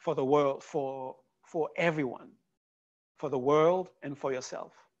for the world, for everyone, for the world and for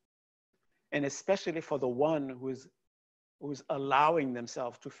yourself. And especially for the one who's allowing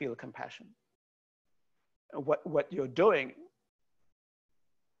themselves to feel compassion. What you're doing,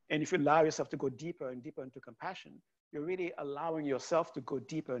 and if you allow yourself to go deeper and deeper into compassion, you're really allowing yourself to go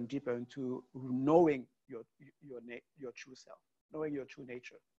deeper and deeper into knowing your true self, knowing your true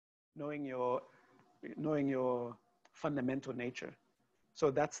nature, knowing your fundamental nature.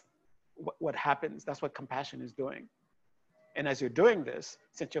 So that's what happens. That's what compassion is doing. And as you're doing this,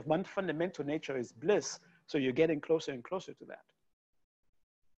 since your one fundamental nature is bliss, so you're getting closer and closer to that.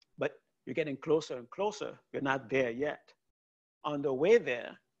 But you're getting closer and closer. You're not there yet. On the way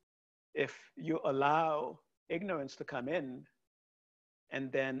there, if you allow ignorance to come in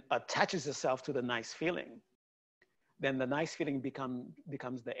and then attaches itself to the nice feeling, then the nice feeling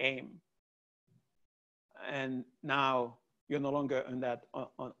becomes the aim. And now you're no longer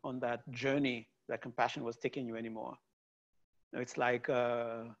on that journey that compassion was taking you anymore. It's like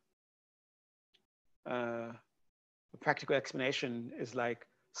a practical explanation is like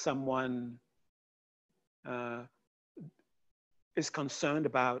someone is concerned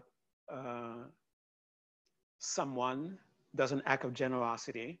about someone does an act of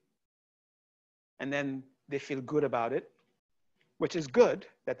generosity, and then they feel good about it, which is good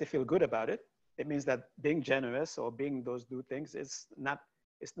that they feel good about it. It means that being generous or being those do things is not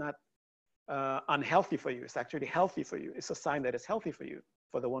unhealthy for you. It's actually healthy for you. It's a sign that it's healthy for you,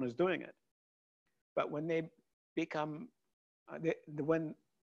 for the one who's doing it. But when they become, when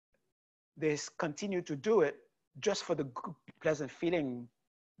they continue to do it just for the pleasant feeling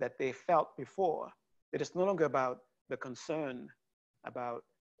that they felt before, it is no longer about the concern about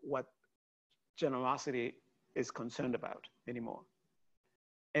what generosity is concerned about anymore.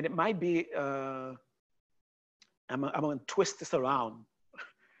 And it might be, I'm going to twist this around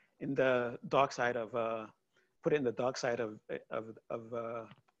in the dark side of, put it in the dark side of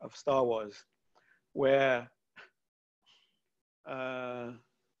Star Wars, where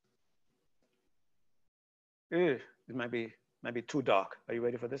it might be too dark. Are you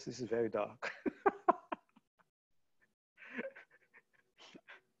ready for this? This is very dark.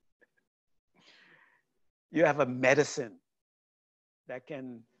 You have a medicine that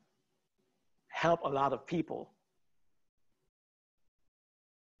can help a lot of people.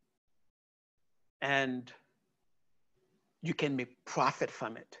 And you can make profit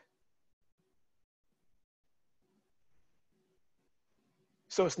from it.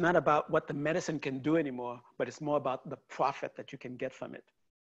 So it's not about what the medicine can do anymore, but it's more about the profit that you can get from it.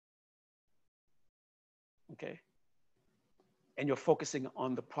 Okay? And you're focusing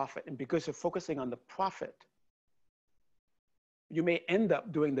on the profit. And because you're focusing on the profit, you may end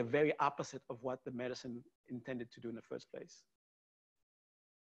up doing the very opposite of what the medicine intended to do in the first place.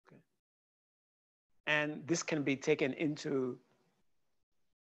 Okay. And this can be taken into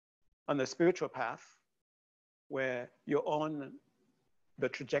on the spiritual path where you're on the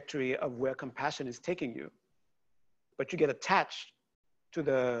trajectory of where compassion is taking you, but you get attached to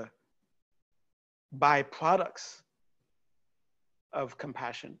the byproducts of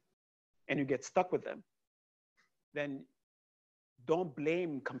compassion and you get stuck with them. Then don't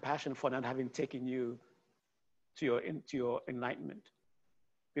blame compassion for not having taken you to your enlightenment,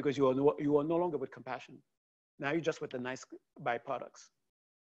 because you are no longer with compassion. Now you're just with the nice byproducts.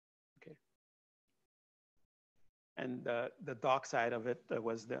 Okay. And the dark side of it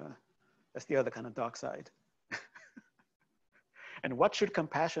that's the other kind of dark side. And what should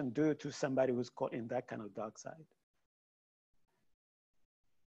compassion do to somebody who's caught in that kind of dark side?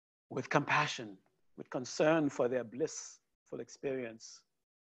 With compassion, with concern for their blissful experience,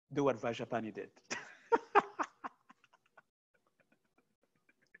 do what Vajrapani did.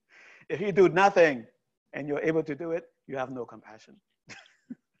 If you do nothing and you're able to do it, you have no compassion.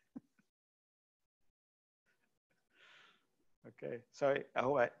 Okay, sorry, I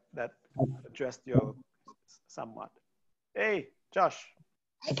hope that addressed your somewhat. Hey, Josh.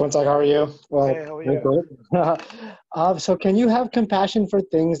 Hi, Phuntsok, how are you? Well, okay, how are you? Good. So can you have compassion for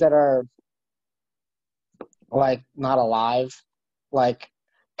things that are like not alive? Like,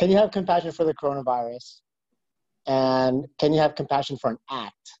 can you have compassion for the coronavirus? And can you have compassion for an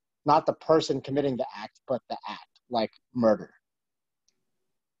act? Not the person committing the act, but the act, like murder.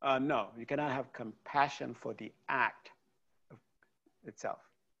 No, you cannot have compassion for the act itself.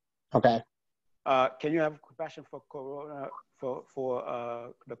 Okay. Can you have compassion for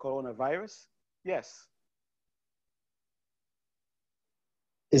the coronavirus? Yes.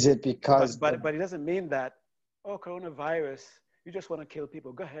 Is it because? But it doesn't mean that, oh, coronavirus, you just want to kill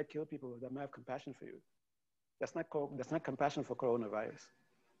people. Go ahead, kill people. That might have compassion for you. That's not compassion for coronavirus.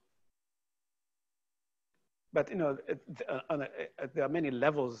 But you know, there are many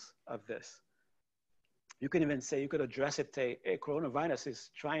levels of this. You can even say, you could address it, say, hey, coronavirus is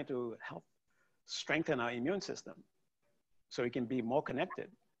trying to help strengthen our immune system so we can be more connected.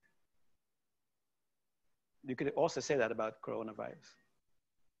 You could also say that about coronavirus.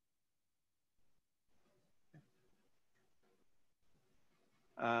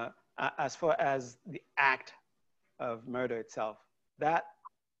 As far as the act of murder itself, that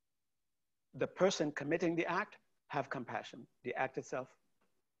the person committing the act have compassion. The act itself,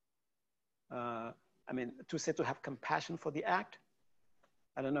 I mean, to say to have compassion for the act,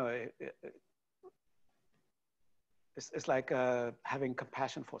 I don't know. It's like having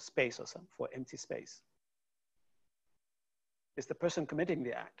compassion for space or something, for empty space. It's the person committing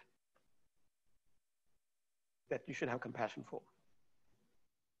the act that you should have compassion for.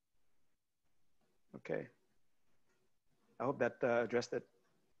 Okay. I hope that addressed it.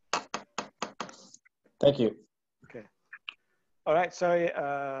 Thank you. Okay. All right. Sorry.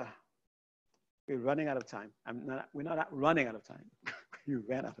 We're running out of time. We're not running out of time. You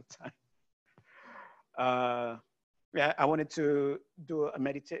ran out of time. Yeah, I wanted to do a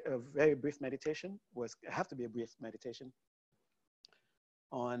very brief meditation. It have to be a brief meditation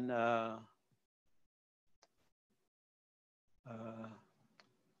on a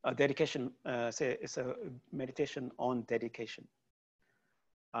dedication. Say it's a meditation on dedication.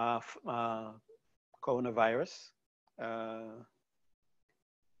 Coronavirus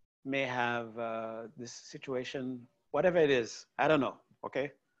may have this situation, whatever it is. I don't know.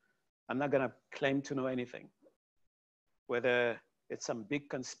 Okay, I'm not gonna claim to know anything. Whether it's some big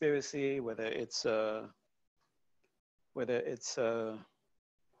conspiracy, whether it's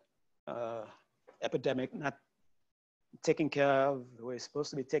epidemic not taken care of the way it's supposed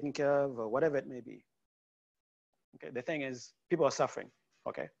to be taken care of, or whatever it may be. Okay, the thing is, people are suffering.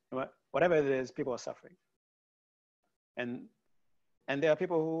 Okay, whatever it is, people are suffering, and there are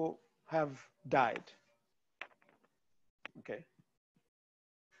people who have died. Okay,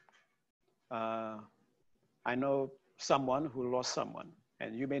 I know someone who lost someone,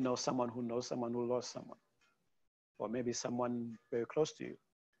 and you may know someone who knows someone who lost someone, or maybe someone very close to you.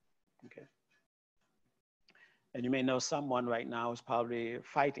 Okay, and you may know someone right now who's probably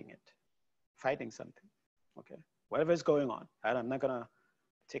fighting something. Okay, whatever is going on, I'm not gonna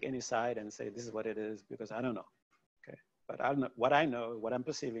take any side and say this is what it is because I don't know. Okay, but I know what I'm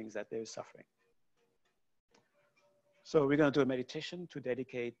perceiving is that there is suffering. So we're going to do a meditation to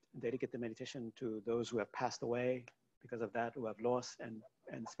dedicate the meditation to those who have passed away because of that, who have lost, and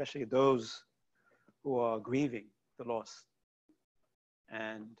especially those who are grieving the loss,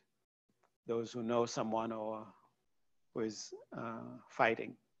 and those who know someone or who is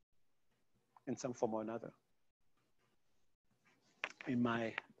fighting in some form or another. In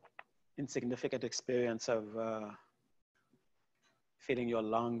my insignificant experience of feeling your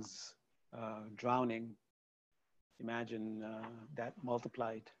lungs drowning, imagine that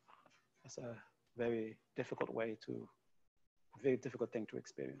multiplied. That's a very difficult thing to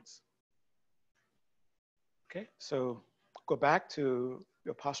experience. Okay, so go back to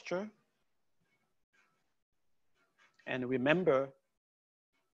your posture and remember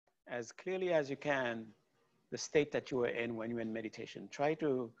as clearly as you can the state that you were in when you were in meditation. Try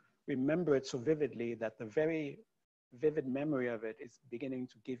to remember it so vividly that the very vivid memory of it is beginning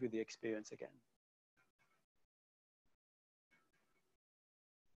to give you the experience again.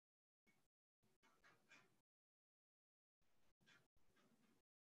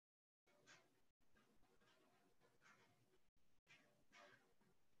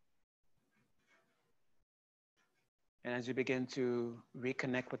 And as you begin to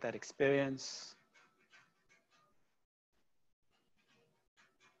reconnect with that experience,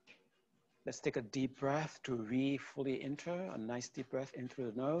 let's take a deep breath to fully enter, a nice deep breath in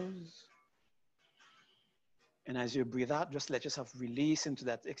through the nose. And as you breathe out, just let yourself release into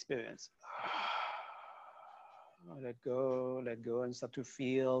that experience. Let go, and start to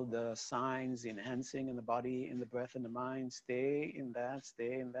feel the signs enhancing in the body, in the breath, in the mind. Stay in that,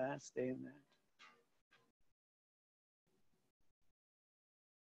 stay in that, stay in that.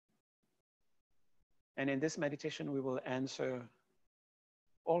 And in this meditation, we will answer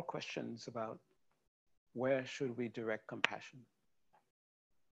all questions about where should we direct compassion.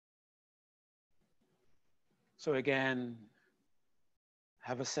 So again,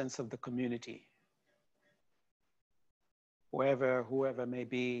 have a sense of the community. Whoever may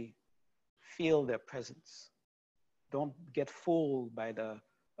be, feel their presence. Don't get fooled by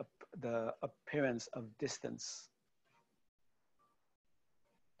the appearance of distance.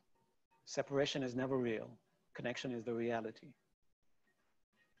 Separation is never real. Connection is the reality.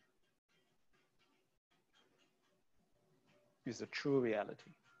 Is the true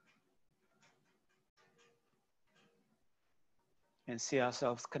reality. And see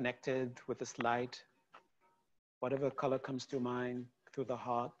ourselves connected with this light, whatever color comes to mind, through the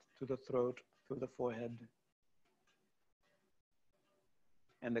heart, through the throat, through the forehead.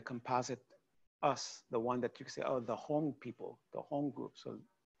 And the composite us, the one that you can say, oh, the home people, the home group. So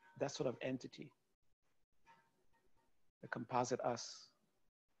that sort of entity, the composite us,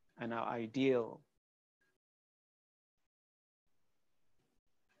 and our ideal.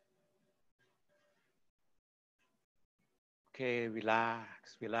 Okay,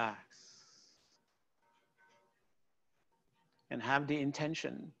 relax, relax. And have the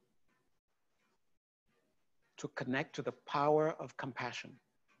intention to connect to the power of compassion,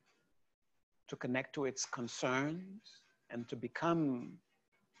 to connect to its concerns, and to become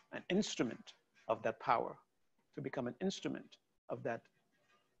an instrument of that power, to become an instrument of that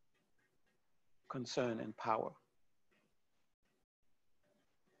concern and power.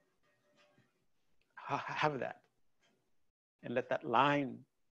 Have that, and let that line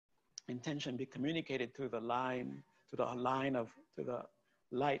intention be communicated through the line, to the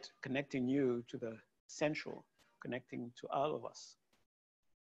light connecting you to the central, connecting to all of us.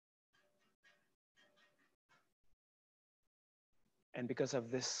 And because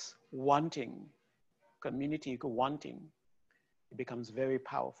of this wanting, community wanting, it becomes very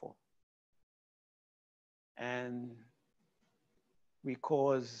powerful. And we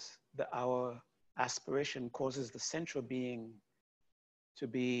cause our aspiration causes the central being to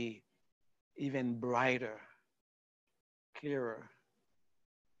be even brighter, clearer,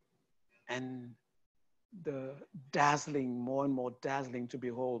 and the dazzling, more and more dazzling to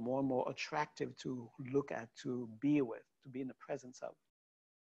behold, more and more attractive to look at, to be with, to be in the presence of.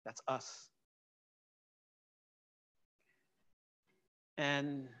 That's us.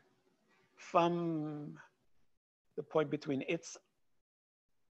 And from the point between its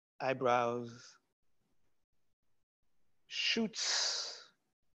eyebrows shoots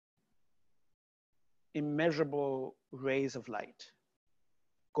immeasurable rays of light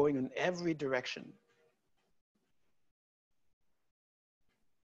going in every direction.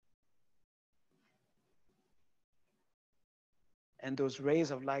 And those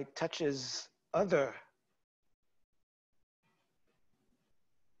rays of light touches other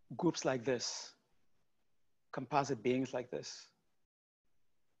groups like this, composite beings like this,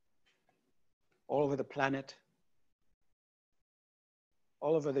 all over the planet,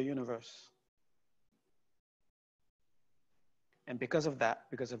 all over the universe. And because of that,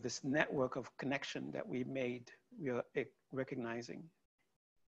 because of this network of connection that we made, we are recognizing,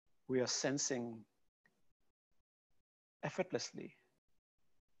 we are sensing effortlessly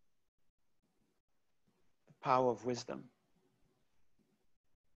the power of wisdom.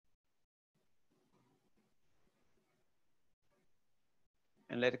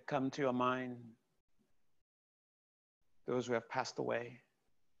 And let it come to your mind, those who have passed away,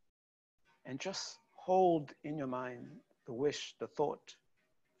 and just hold in your mind the wish, the thought.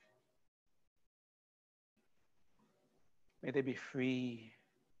 May they be free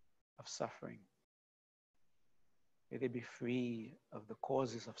of suffering. May they be free of the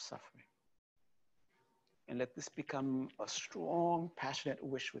causes of suffering. And let this become a strong, passionate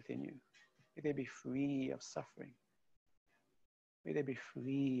wish within you. May they be free of suffering. May they be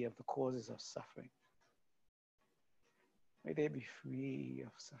free of the causes of suffering. May they be free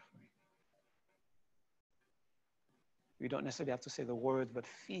of suffering. You don't necessarily have to say the words, but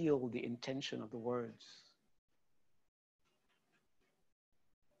feel the intention of the words.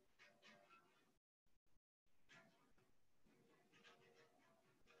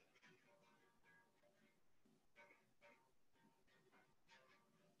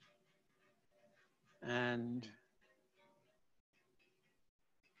 And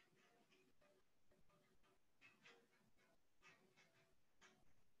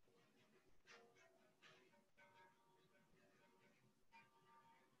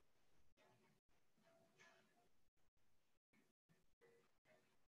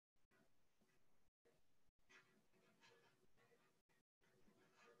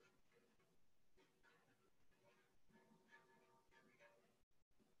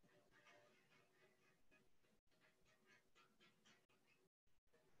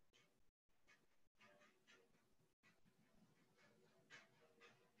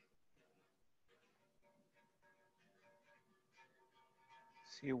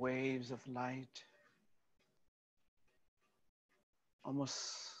see waves of light, almost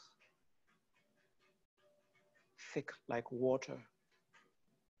thick like water,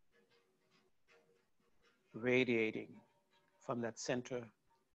 radiating from that center,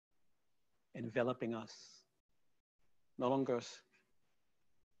 enveloping us. No longer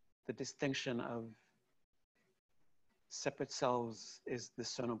the distinction of separate selves is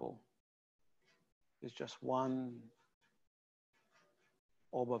discernible. It's just one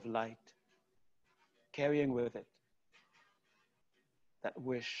orb of light, carrying with it that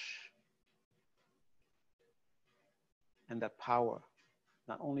wish and that power,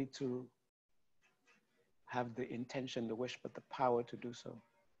 not only to have the intention, the wish, but the power to do so.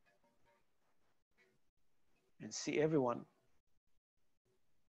 And see everyone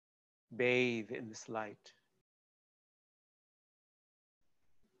bathe in this light.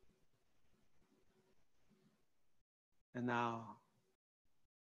 And now,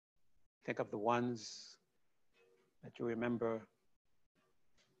 think of the ones that you remember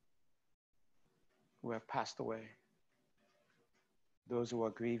who have passed away, those who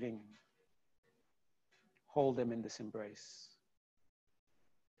are grieving. Hold them in this embrace.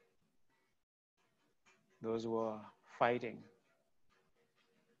 Those who are fighting,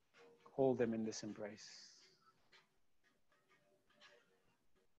 hold them in this embrace.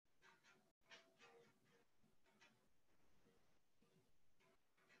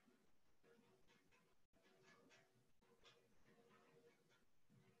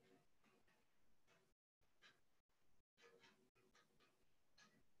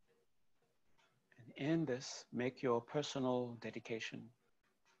 And in this, make your personal dedication.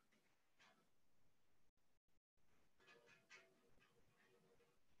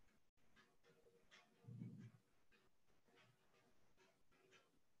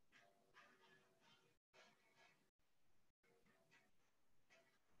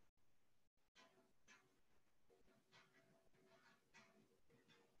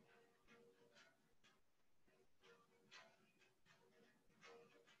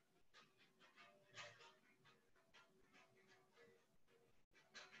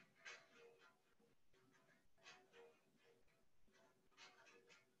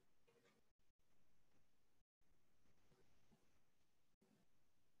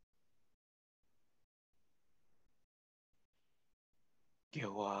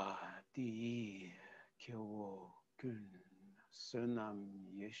 Gyewa di gyewo gun sunam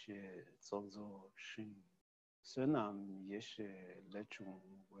yeshe zozo shin sunam yeshe lechung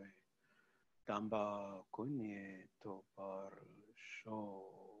we gamba kunye to par sho.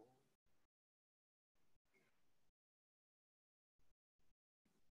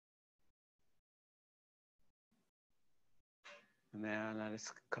 And then let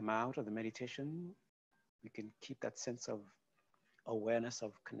us come out of the meditation. We can keep that sense of awareness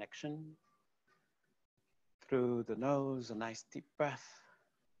of connection through the nose, a nice deep breath.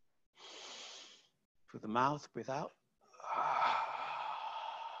 Through the mouth, breathe out.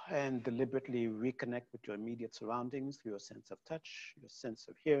 And deliberately reconnect with your immediate surroundings through your sense of touch, your sense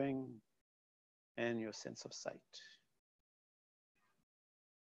of hearing, and your sense of sight.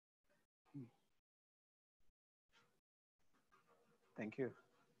 Thank you.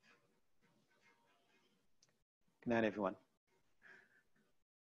 Good night, everyone.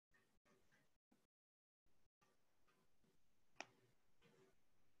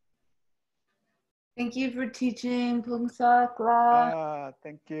 Thank you for teaching, Phuntsok. La.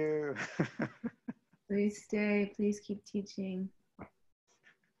 Thank you. Please stay. Please keep teaching.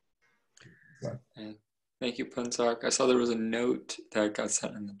 And thank you, Phuntsok. I saw there was a note that got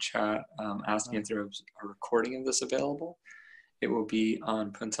sent in the chat asking if there was a recording of this available. It will be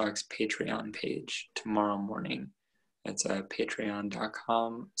on Phuntsok's Patreon page tomorrow morning. It's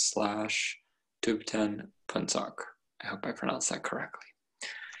patreon.com/Tubten-Phuntsok. I hope I pronounced that correctly.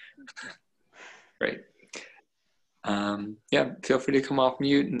 Great. Yeah, feel free to come off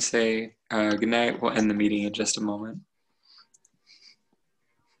mute and say good night. We'll end the meeting in just a moment.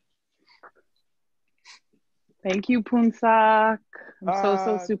 Thank you, Phuntsok. I'm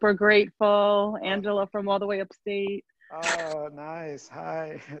so super grateful. Angela from all the way upstate. Oh, nice.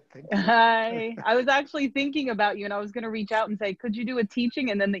 Hi. Thank you. Hi. I was actually thinking about you and I was going to reach out and say, could you do a teaching?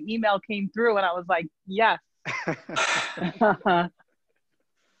 And then the email came through and I was like, yes.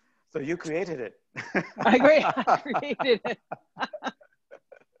 So you created it. I created it.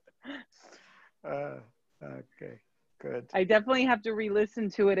 Okay, good. I definitely have to re-listen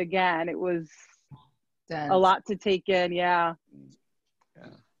to it again. It was Dense. a lot to take in. Yeah.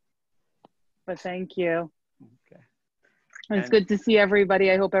 Yeah. But thank you. Okay. It's good to see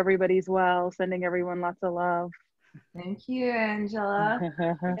everybody. I hope everybody's well. Sending everyone lots of love. Thank you, Angela. Thank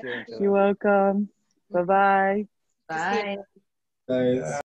you, Angela. You're welcome. Bye-bye. Bye. Bye.